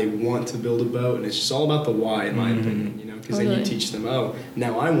why they want to build a boat. And it's just all about the why, in my opinion. You know, because then you teach them, oh,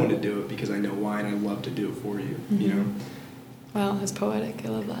 now I want to do it because I know why and I love to do it for you. Mm-hmm. You know. Wow, that's poetic. I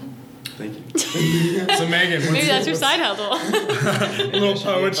love that. Thank you. So Megan, maybe that's your side hustle. A little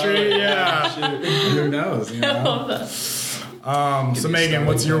poetry, yeah. Who knows? You know? I love that. So Megan,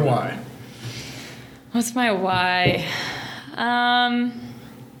 what's your why? What's my why?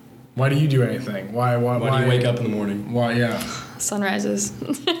 Why do you do anything? Why do you wake up in the morning? Why? Yeah. Sunrises.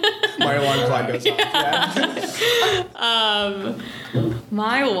 My alarm clock goes off. Yeah.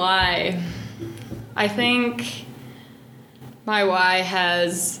 My why. I think my why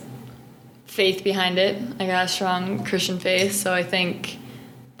has faith behind it. I got a strong Christian faith, so I think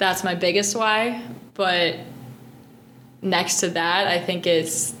that's my biggest why. But next to that, I think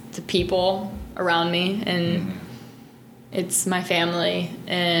it's the people around me, and it's my family,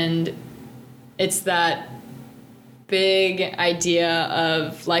 and it's that big idea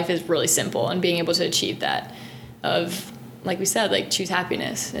of life is really simple and being able to achieve that, of, like we said, like, choose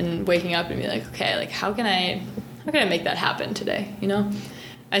happiness and waking up and be like, okay, like, how can I make that happen today, you know?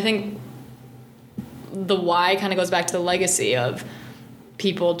 I think the why kind of goes back to the legacy of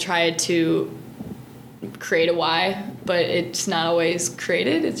people try to create a why, but it's not always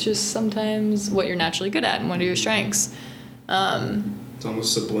created. It's just sometimes what you're naturally good at and what are your strengths. It's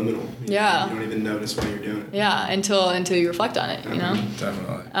almost subliminal. You don't even notice why you're doing it. Yeah, until you reflect on it, you know?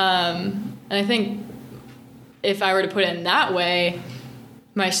 Definitely. And I think if I were to put it in that way,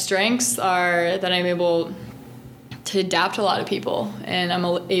 my strengths are that I'm able to adapt to a lot of people, and I'm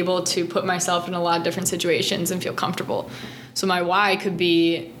able to put myself in a lot of different situations and feel comfortable. So my why could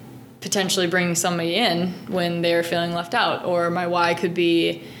be potentially bringing somebody in when they're feeling left out, or my why could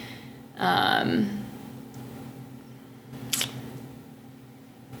be I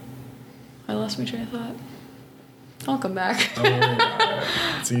lost my train of thought. I'll come back. Don't worry about it.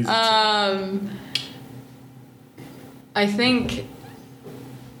 It's easy. I think,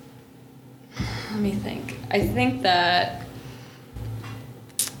 let me think. I think that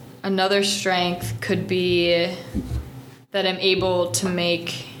another strength could be that I'm able to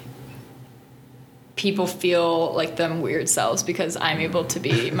make people feel like them weird selves because I'm able to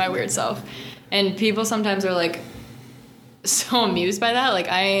be my weird self. And people sometimes are like so amused by that. Like,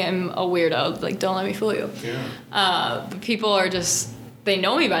 I am a weirdo. Like, don't let me fool you. Yeah. But people are just, they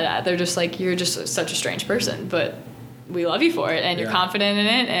know me by that. They're just like, you're just such a strange person, but we love you for it, and you're confident in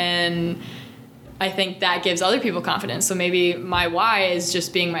it, and I think that gives other people confidence. So maybe my why is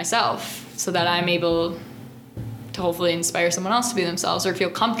just being myself so that I'm able to hopefully inspire someone else to be themselves or feel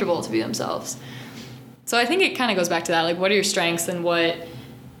comfortable to be themselves. So I think it kind of goes back to that, like, what are your strengths and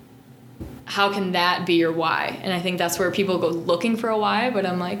how can that be your why? And I think that's where people go looking for a why, but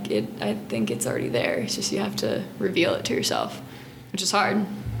I think it's already there. It's just you have to reveal it to yourself, which is hard.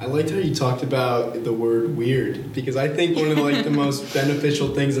 I liked how you talked about the word weird, because I think one of the most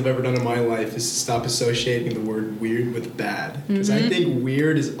beneficial things I've ever done in my life is to stop associating the word weird with bad. Because I think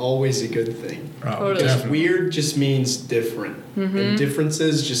weird is always a good thing. Totally. Because Definitely. weird just means different. And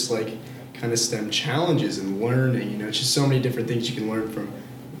differences just kind of stem challenges and learning. It's just so many different things you can learn from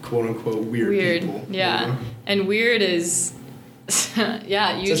quote unquote weird people. Yeah. And weird is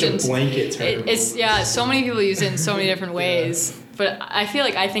used such a blanket term. It's so many people use it in so many different ways. But I feel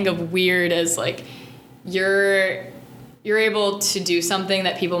like I think of weird as you're able to do something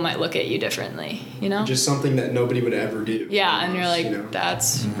that people might look at you differently, Just something that nobody would ever do. Yeah, and you're like,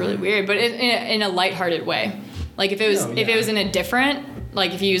 that's really weird, but in a lighthearted way. Like if it was in a different,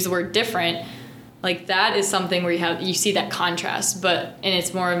 if you use the word different, that is something where you see that contrast, and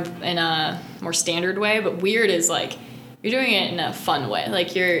it's more in a more standard way. But weird is you're doing it in a fun way.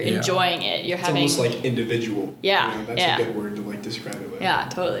 You're enjoying it. You're having... It's almost individual. Yeah. That's a good word to describe it with. Yeah,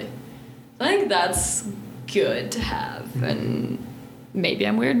 totally. I think that's good to have. And maybe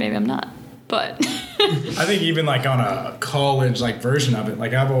I'm weird, maybe I'm not. But... I think even on a college version of it,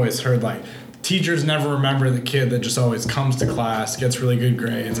 I've always heard teachers never remember the kid that just always comes to class, gets really good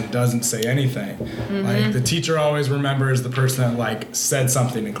grades, and doesn't say anything. The teacher always remembers the person that said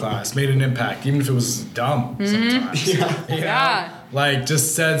something in class, made an impact, even if it was dumb sometimes.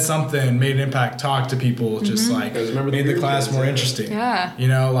 Just said something, made an impact, talked to people, just made the class more interesting. Yeah.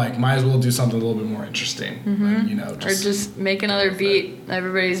 Might as well do something a little bit more interesting. Or just make another beat.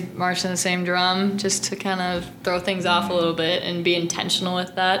 Everybody's marching the same drum, just to kind of throw things off a little bit and be intentional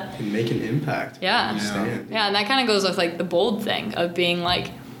with that. And make an impact. Yeah. Yeah, and that kind of goes with the bold thing of being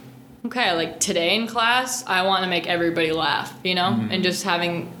okay, today in class, I want to make everybody laugh, and just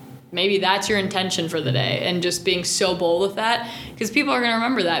having... Maybe that's your intention for the day, and just being so bold with that, because people are going to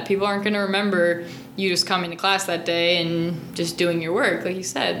remember that. People aren't going to remember you just coming to class that day and just doing your work, like you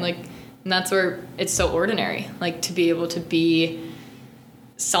said. And that's where it's so ordinary, to be able to be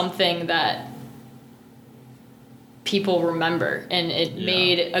something that people remember, and it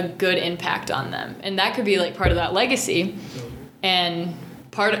made a good impact on them. And that could be part of that legacy, and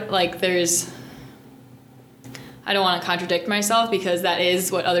part of, there's... I don't want to contradict myself, because that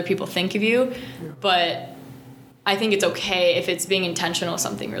is what other people think of you, but I think it's okay if it's being intentional with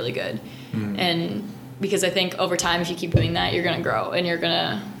something really good. And because I think over time, if you keep doing that, you're going to grow, and you're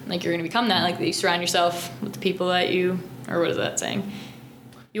going to become that. You surround yourself with the people that you, or what is that saying?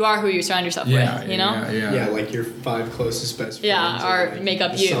 You are who you surround yourself with, Yeah, your 5 closest best friends. Yeah, or make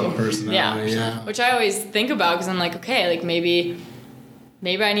up you. Some personality, Which I always think about, because I'm okay,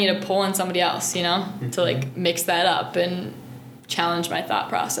 maybe I need to pull in somebody else, to mix that up and challenge my thought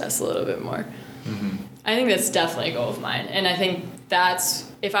process a little bit more. I think that's definitely a goal of mine. And I think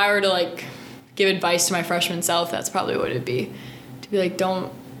that's, if I were to give advice to my freshman self, that's probably what it'd be. To be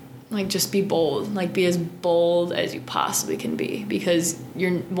don't, just be bold. Be as bold as you possibly can be, because you're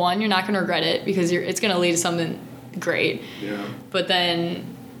not going to regret it, because it's going to lead to something great. Yeah. But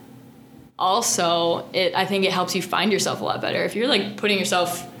then... Also, I think it helps you find yourself a lot better. If you're putting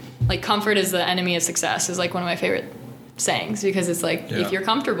yourself, comfort is the enemy of success is one of my favorite sayings, because it's if you're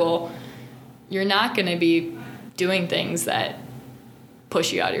comfortable, you're not going to be doing things that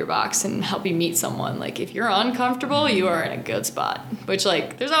push you out of your box and help you meet someone. If you're uncomfortable, you are in a good spot, which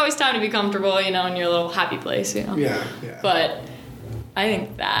there's always time to be comfortable, in your little happy place, Yeah. But I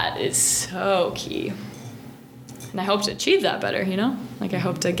think that is so key. And I hope to achieve that better, I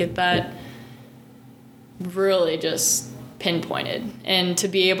hope to get that really just pinpointed, and to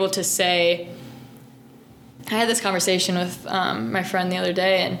be able to say, I had this conversation with my friend the other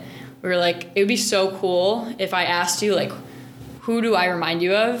day, and we were it would be so cool if I asked you who do I remind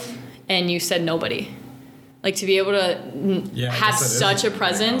you of, and you said nobody. To be able to have such a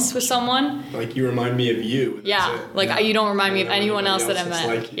presence with someone. You remind me of you. You don't remind me of anyone else that I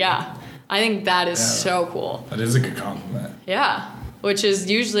met. I think that is so cool. That is a good compliment. Yeah. Which is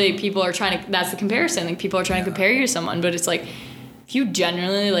usually people are trying to, that's the comparison. People are trying to compare you to someone, but it's if you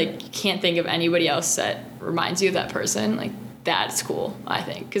genuinely can't think of anybody else that reminds you of that person, that's cool, I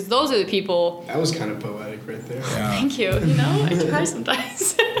think. Because those are the people. That was kind of poetic right there. Yeah. Thank you. I try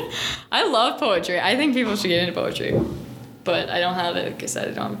sometimes. I love poetry. I think people should get into poetry. But I don't have it. Like I said,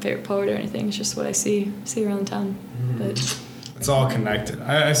 I don't have a favorite poet or anything. It's just what I see around town. But it's all connected.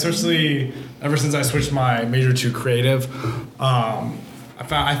 I especially, ever since I switched my major to creative,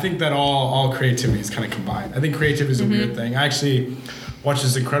 I think that all creativity is kind of combined. I think creativity is a weird thing. I actually watched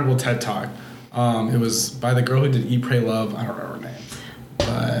this incredible TED Talk. It was by the girl who did Eat, Pray, Love. I don't remember her name,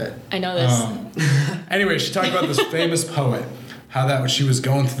 but I know this. Anyway, she talked about this famous poet, how that when she was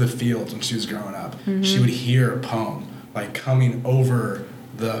going through the fields when she was growing up, she would hear a poem coming over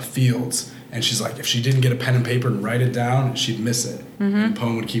the fields. And she's like, if she didn't get a pen and paper and write it down, she'd miss it. And the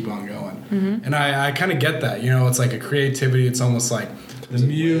poem would keep on going. And I kind of get that. It's like a creativity. It's almost like the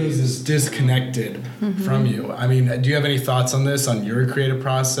muse is disconnected from you. I mean, do you have any thoughts on this, on your creative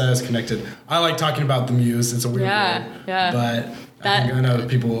process, connected? I like talking about the muse. It's a weird word. Yeah. But I know that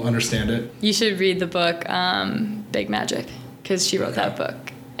people will understand it. You should read the book, Big Magic, because she wrote that book.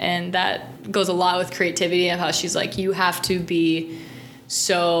 And that goes a lot with creativity of how she's like, you have to be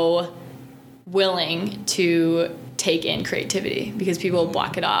so willing to take in creativity because people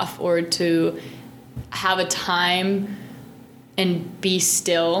block it off, or to have a time and be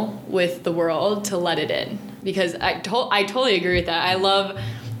still with the world to let it in. Because I totally agree with that. I love,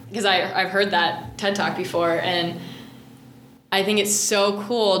 because I've heard that TED Talk before, and I think it's so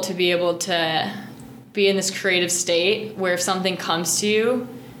cool to be able to be in this creative state where if something comes to you,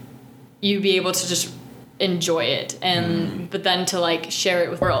 you be able to just enjoy it, and but then to like share it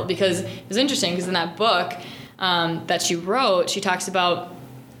with the world. Because it was interesting, because in that book that she wrote, she talks about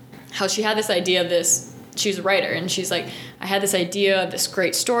how she had this idea of this, she's a writer, and she's like, I had this idea of this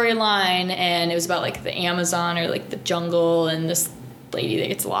great storyline, and it was about like the Amazon or like the jungle and this lady that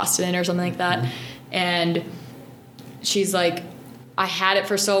gets lost in it or something like that. And she's like, I had it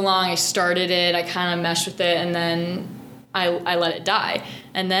for so long, I started it, I kind of meshed with it, and then I let it die.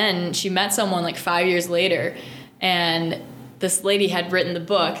 And then she met someone like 5 years later, and this lady had written the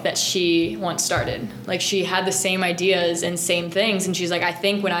book that she once started. Like, she had the same ideas and same things, and she's like, I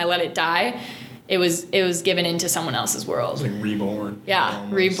think when I let it die, it was given into someone else's world. It's like reborn. Yeah,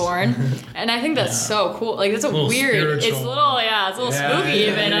 almost. Reborn. And I think that's so cool. Like, that's a weird, spiritual. It's a little spooky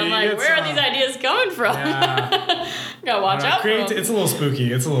even. I'm like, where are these ideas coming from? Yeah. Gotta watch out for them. It's a little spooky.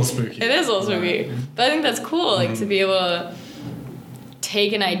 It is a little spooky. But I think that's cool, like, to be able to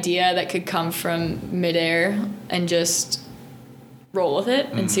take an idea that could come from midair and just roll with it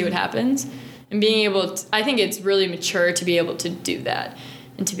and see what happens. And being able to, I think it's really mature to be able to do that,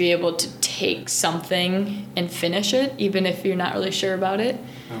 and to be able to take something and finish it, even if you're not really sure about it.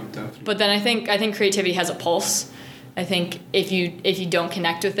 Oh, definitely. But then I think creativity has a pulse. I think if you don't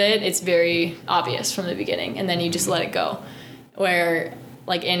connect with it, it's very obvious from the beginning, and then you just let it go. Where,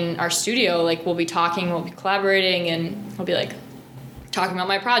 like, in our studio, like, we'll be talking, we'll be collaborating, and we'll be like talking about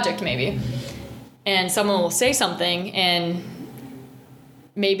my project maybe, and someone will say something, and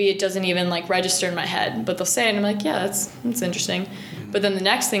maybe it doesn't even like register in my head, but they'll say it, and I'm like, yeah, that's interesting. But then the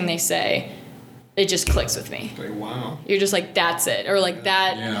next thing they say, it just clicks with me. Like, wow. You're just like, that's it. Or like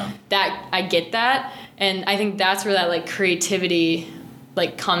that I get that. And I think that's where that like creativity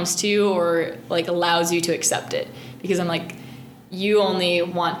like comes to you, or like allows you to accept it. Because I'm like, you only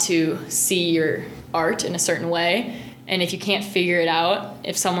want to see your art in a certain way. And if you can't figure it out,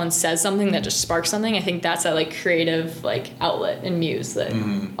 if someone says something that just sparks something, I think that's that like creative like outlet and muse that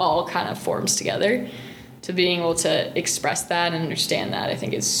all kind of forms together. So being able to express that and understand that, I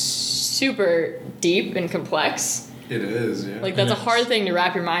think, is super deep and complex. It is, yeah. Like, that's a hard thing to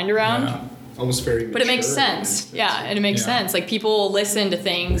wrap your mind around. Yeah. Almost very mature. But it makes sense. Yeah, and it makes sense. Like, people will listen to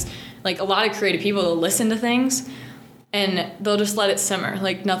things. Like, a lot of creative people will listen to things, and they'll just let it simmer.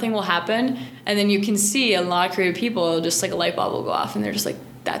 Like, nothing will happen. And then you can see a lot of creative people, just like a light bulb will go off, and they're just like,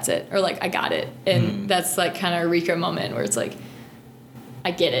 that's it. Or like, I got it. And that's like kind of a Eureka moment where it's like, I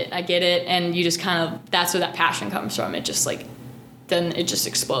get it. And you just kind of, that's where that passion comes from. It just like, then it just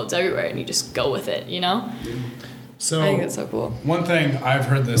explodes everywhere, and you just go with it, you know? So I think that's so cool. One thing, I've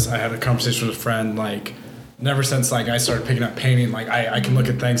heard this, I had a conversation with a friend, like, never since like I started picking up painting, like I can look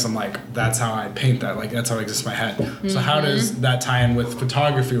at things, I'm like, that's how I paint that, like that's how it exists in my head. So how does that tie in with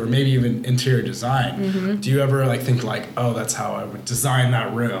photography, or maybe even interior design? Do you ever like think like, oh, that's how I would design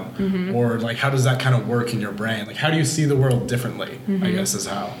that room? Or like, how does that kind of work in your brain? Like, how do you see the world differently, I guess is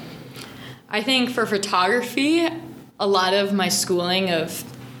how. I think for photography, a lot of my schooling of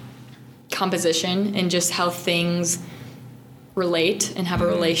composition and just how things relate and have a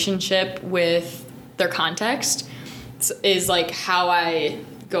relationship with their context is like how I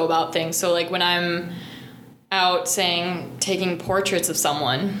go about things. So like when I'm out saying taking portraits of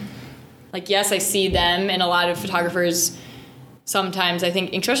someone, like, yes, I see them, and a lot of photographers sometimes, I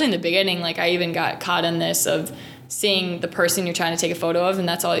think, especially in the beginning, like I even got caught in this of seeing the person you're trying to take a photo of, and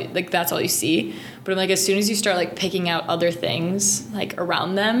that's all you see. But I'm like, as soon as you start like picking out other things like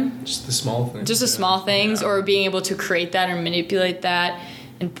around them, just the small things, or being able to create that or manipulate that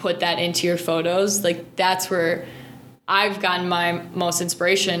and put that into your photos, like that's where I've gotten my most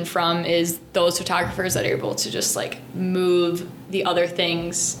inspiration from, is those photographers that are able to just like move the other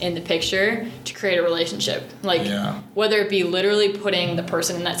things in the picture to create a relationship. Like whether it be literally putting the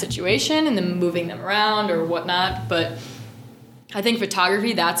person in that situation and then moving them around or whatnot, but I think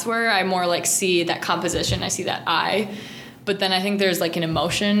photography, that's where I more like see that composition. I see that eye. But then I think there's like an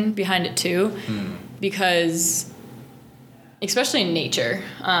emotion behind it too, because especially in nature,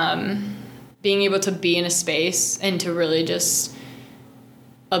 being able to be in a space and to really just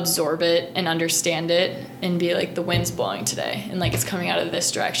absorb it and understand it and be like, the wind's blowing today and like it's coming out of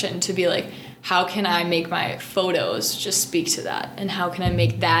this direction, to be like, how can I make my photos just speak to that, and how can I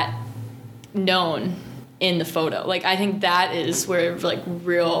make that known in the photo? Like, I think that is where like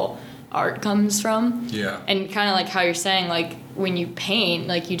real art comes from. Yeah. And kind of like how you're saying, like when you paint,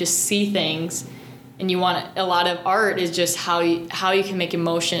 like you just see things, and you want a lot of art is just how you can make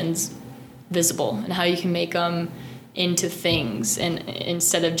emotions visible and how you can make them into things, and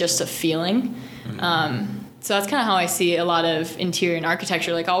instead of just a feeling. So that's kind of how I see a lot of interior and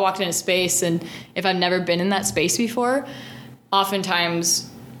architecture. Like, I'll walk in a space, and if I've never been in that space before, oftentimes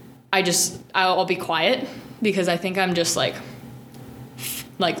I'll be quiet, because I think I'm just like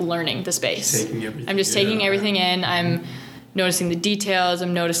learning the space. I'm just taking everything in. I'm noticing the details.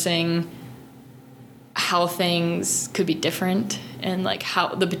 I'm noticing how things could be different, and like how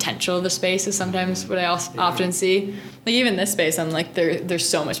the potential of the space is sometimes what I often see. Like, even this space, I'm like, there's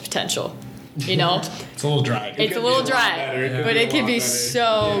so much potential, you know? It's a little dry. It's a little dry, but it could be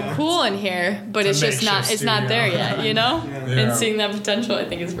so cool in here, but it's just not, it's not there yet, you know? And seeing that potential, I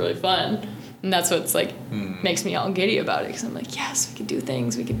think, is really fun. And that's what's like, makes me all giddy about it, because I'm like, yes, we could do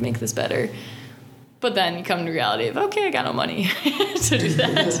things, we could make this better. But then you come to reality of, okay, I got no money to do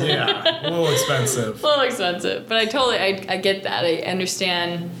that. Yeah, a little expensive. But I get that. I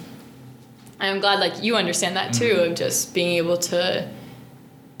understand. I'm glad like you understand that too, of just being able to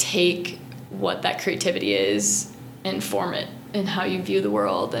take what that creativity is and form it in how you view the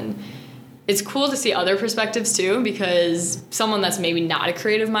world. And it's cool to see other perspectives too, because someone that's maybe not a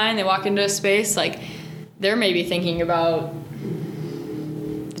creative mind, they walk into a space, like they're maybe thinking about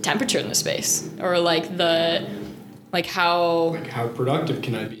temperature in the space, or how productive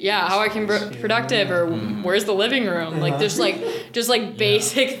can I be? Yeah, how I can be productive, or where's the living room? Like, there's just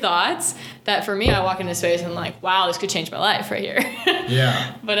basic thoughts that for me, I walk into space and I'm like, wow, this could change my life right here.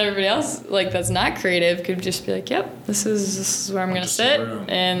 Yeah. But everybody else, like, that's not creative could just be like, yep, this is where I'm gonna sit,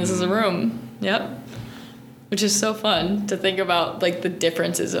 and this is a room. Yep. Which is so fun to think about, like, the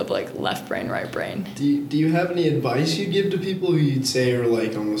differences of, like, left brain, right brain. Do you have any advice you give to people who you'd say are,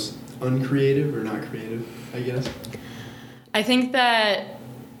 like, almost uncreative or not creative, I guess? I think that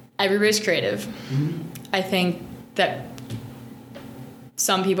everybody's creative. I think that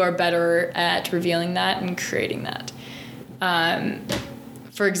some people are better at revealing that and creating that.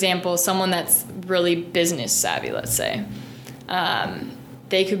 For example, someone that's really business savvy, let's say,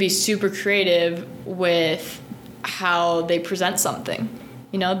 they could be super creative with how they present something.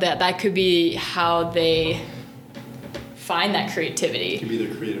 You know, that could be how they find that creativity. It could be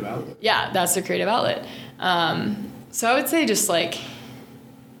their creative outlet. Yeah, that's their creative outlet. So I would say just like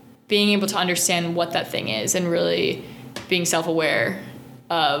being able to understand what that thing is, and really being self-aware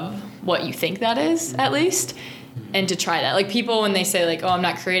of what you think that is, at least, and to try that. Like, people, when they say like, oh, I'm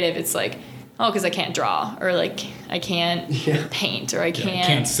not creative, it's like, oh, because I can't draw, or like I can't paint, or I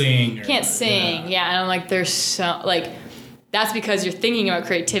can't sing. Yeah, and I'm like, there's so, like, that's because you're thinking about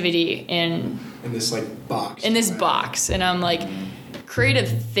creativity in this like box. In this box, and I'm like, creative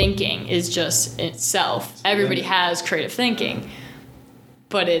thinking is just itself. Everybody has creative thinking,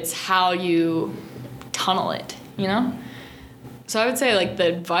 but it's how you tunnel it, you know? So I would say like the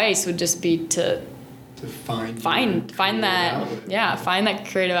advice would just be to find that outlet. Yeah, find that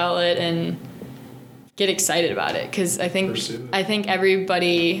creative outlet and get excited about it, because I think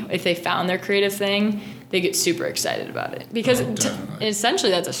everybody, if they found their creative thing, they get super excited about it, because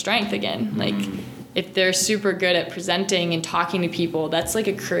essentially that's a strength again. Like, if they're super good at presenting and talking to people, that's like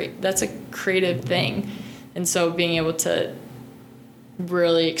that's a creative thing. And so being able to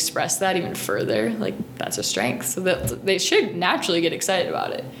really express that even further, like, that's a strength. So that they should naturally get excited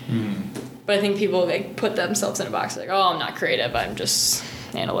about it. But I think people like put themselves in a box, like, oh, I'm not creative, I'm just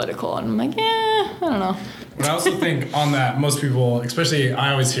analytical. And I'm like, yeah, I don't know. But I also think on that, most people, especially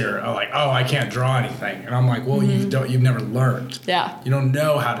I always hear, like, oh, I can't draw anything. And I'm like, well, you've never learned. Yeah. You don't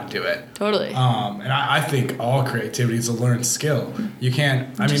know how to do it. Totally. And I think all creativity is a learned skill. You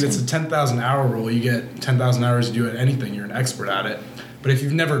can't, I mean, it's a 10,000 hour rule. You get 10,000 hours to do anything, you're an expert at it. But if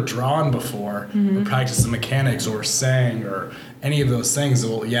you've never drawn before, or practiced the mechanics, or sang, or any of those things,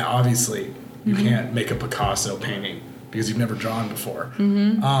 well, yeah, obviously you can't make a Picasso painting, because you've never drawn before.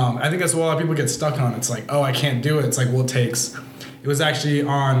 I think that's what a lot of people get stuck on. It's like, oh, I can't do it. It's like, well, it was actually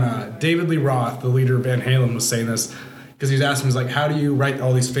on David Lee Roth, the leader of Van Halen, was saying this, because he was asking, he's like, how do you write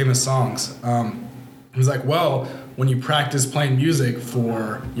all these famous songs? He was like, well, when you practice playing music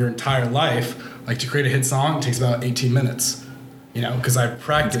for your entire life, like to create a hit song, it takes about 18 minutes. You know, because I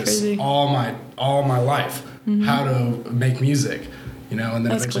practiced all my life how to make music, you know, and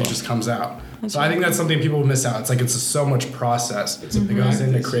then eventually it just comes out. I think that's something people miss out. It's like it's so much process that goes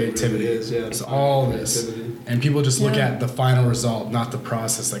into creativity. It's all this. And people just look at the final result, not the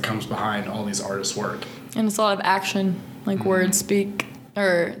process that comes behind all these artists' work. And it's a lot of action, like words speak,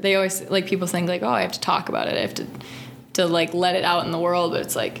 or they always, like people think like, oh, I have to talk about it. I have to like let it out in the world. But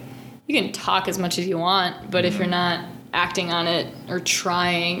it's like, you can talk as much as you want, but if you're not acting on it or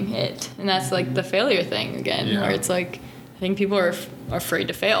trying it, and that's like the failure thing again, where it's like, I think people are afraid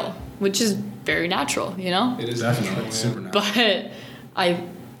to fail, which is very natural, you know? It is Definitely super natural. But I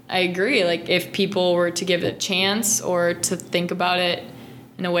agree, like if people were to give it a chance or to think about it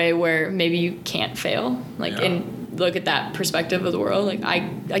in a way where maybe you can't fail, like and look at that perspective of the world, like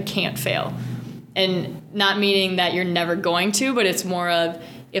I can't fail. And not meaning that you're never going to, but it's more of,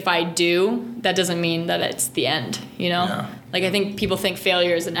 if I do, that doesn't mean that it's the end, you know? Yeah. Like I think people think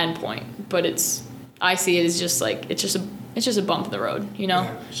failure is an end point, but I see it as just like, it's just a bump in the road, you know?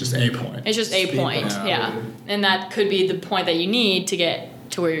 It's just a point. It's just a point, And that could be the point that you need to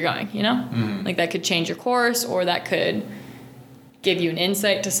get to where you're going, you know? Like that could change your course, or that could give you an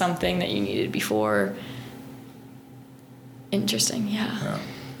insight to something that you needed before. Interesting,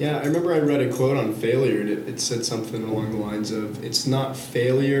 Yeah, I remember I read a quote on failure, and it said something along the lines of, it's not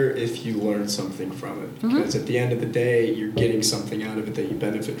failure if you learn something from it. Because at the end of the day, you're getting something out of it that you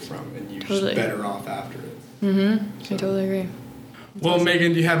benefit from, and you're just better off after it. I totally agree. Well,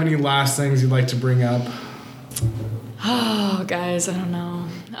 Megan, do you have any last things you'd like to bring up? Oh, guys, I don't know.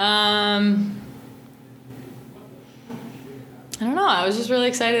 I don't know. I was just really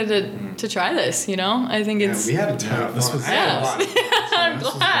excited to try this, you know? I think it's... we had a ton of fun. I'm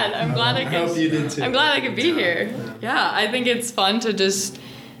glad. I'm glad I hope you did too. I'm glad I could be here. Yeah, I think it's fun to just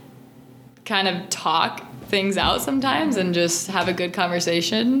kind of talk things out sometimes and just have a good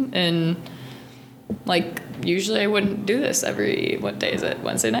conversation. And like usually I wouldn't do this what day is it?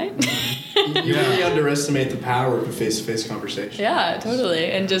 Wednesday night? You really underestimate the power of a face-to-face conversation. Yeah,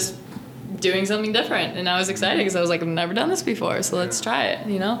 totally. And just doing something different. And I was excited because I was like, I've never done this before, so let's try it,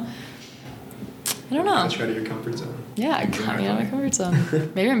 you know? I don't know. Let's try to your comfort zone. Yeah, coming out of my comfort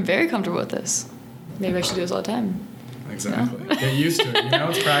zone. Maybe I'm very comfortable with this. Maybe I should do this all the time. Exactly. Get used to it. You know,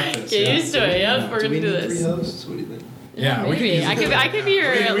 it's practice. Get used to it. Yep, we're gonna do this. 3 hosts? What do you think? Yeah, maybe. I could be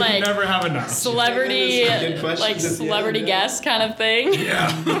your we like never have enough. celebrity guest kind of thing. Yeah.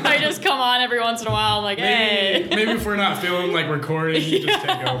 I just come on every once in a while. I'm like, hey. Maybe if we're not feeling like recording, you just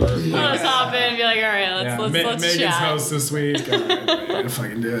take over. I'll just hop in and be like, all right, let's Megan's chat. host this week. All right, man, if I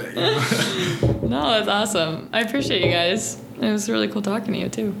can do it. You know? No, it's awesome. I appreciate you guys. It was really cool talking to you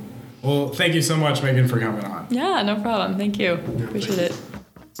too. Well, thank you so much, Megan, for coming on. Yeah, no problem. Thank you. Appreciate it.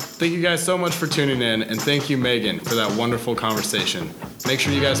 Thank you guys so much for tuning in, and thank you, Megan, for that wonderful conversation. Make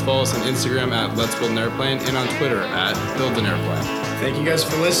sure you guys follow us on Instagram at Let's Build an Airplane and on Twitter at Build an Airplane. Thank you guys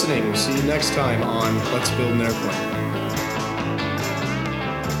for listening. We'll see you next time on Let's Build an Airplane.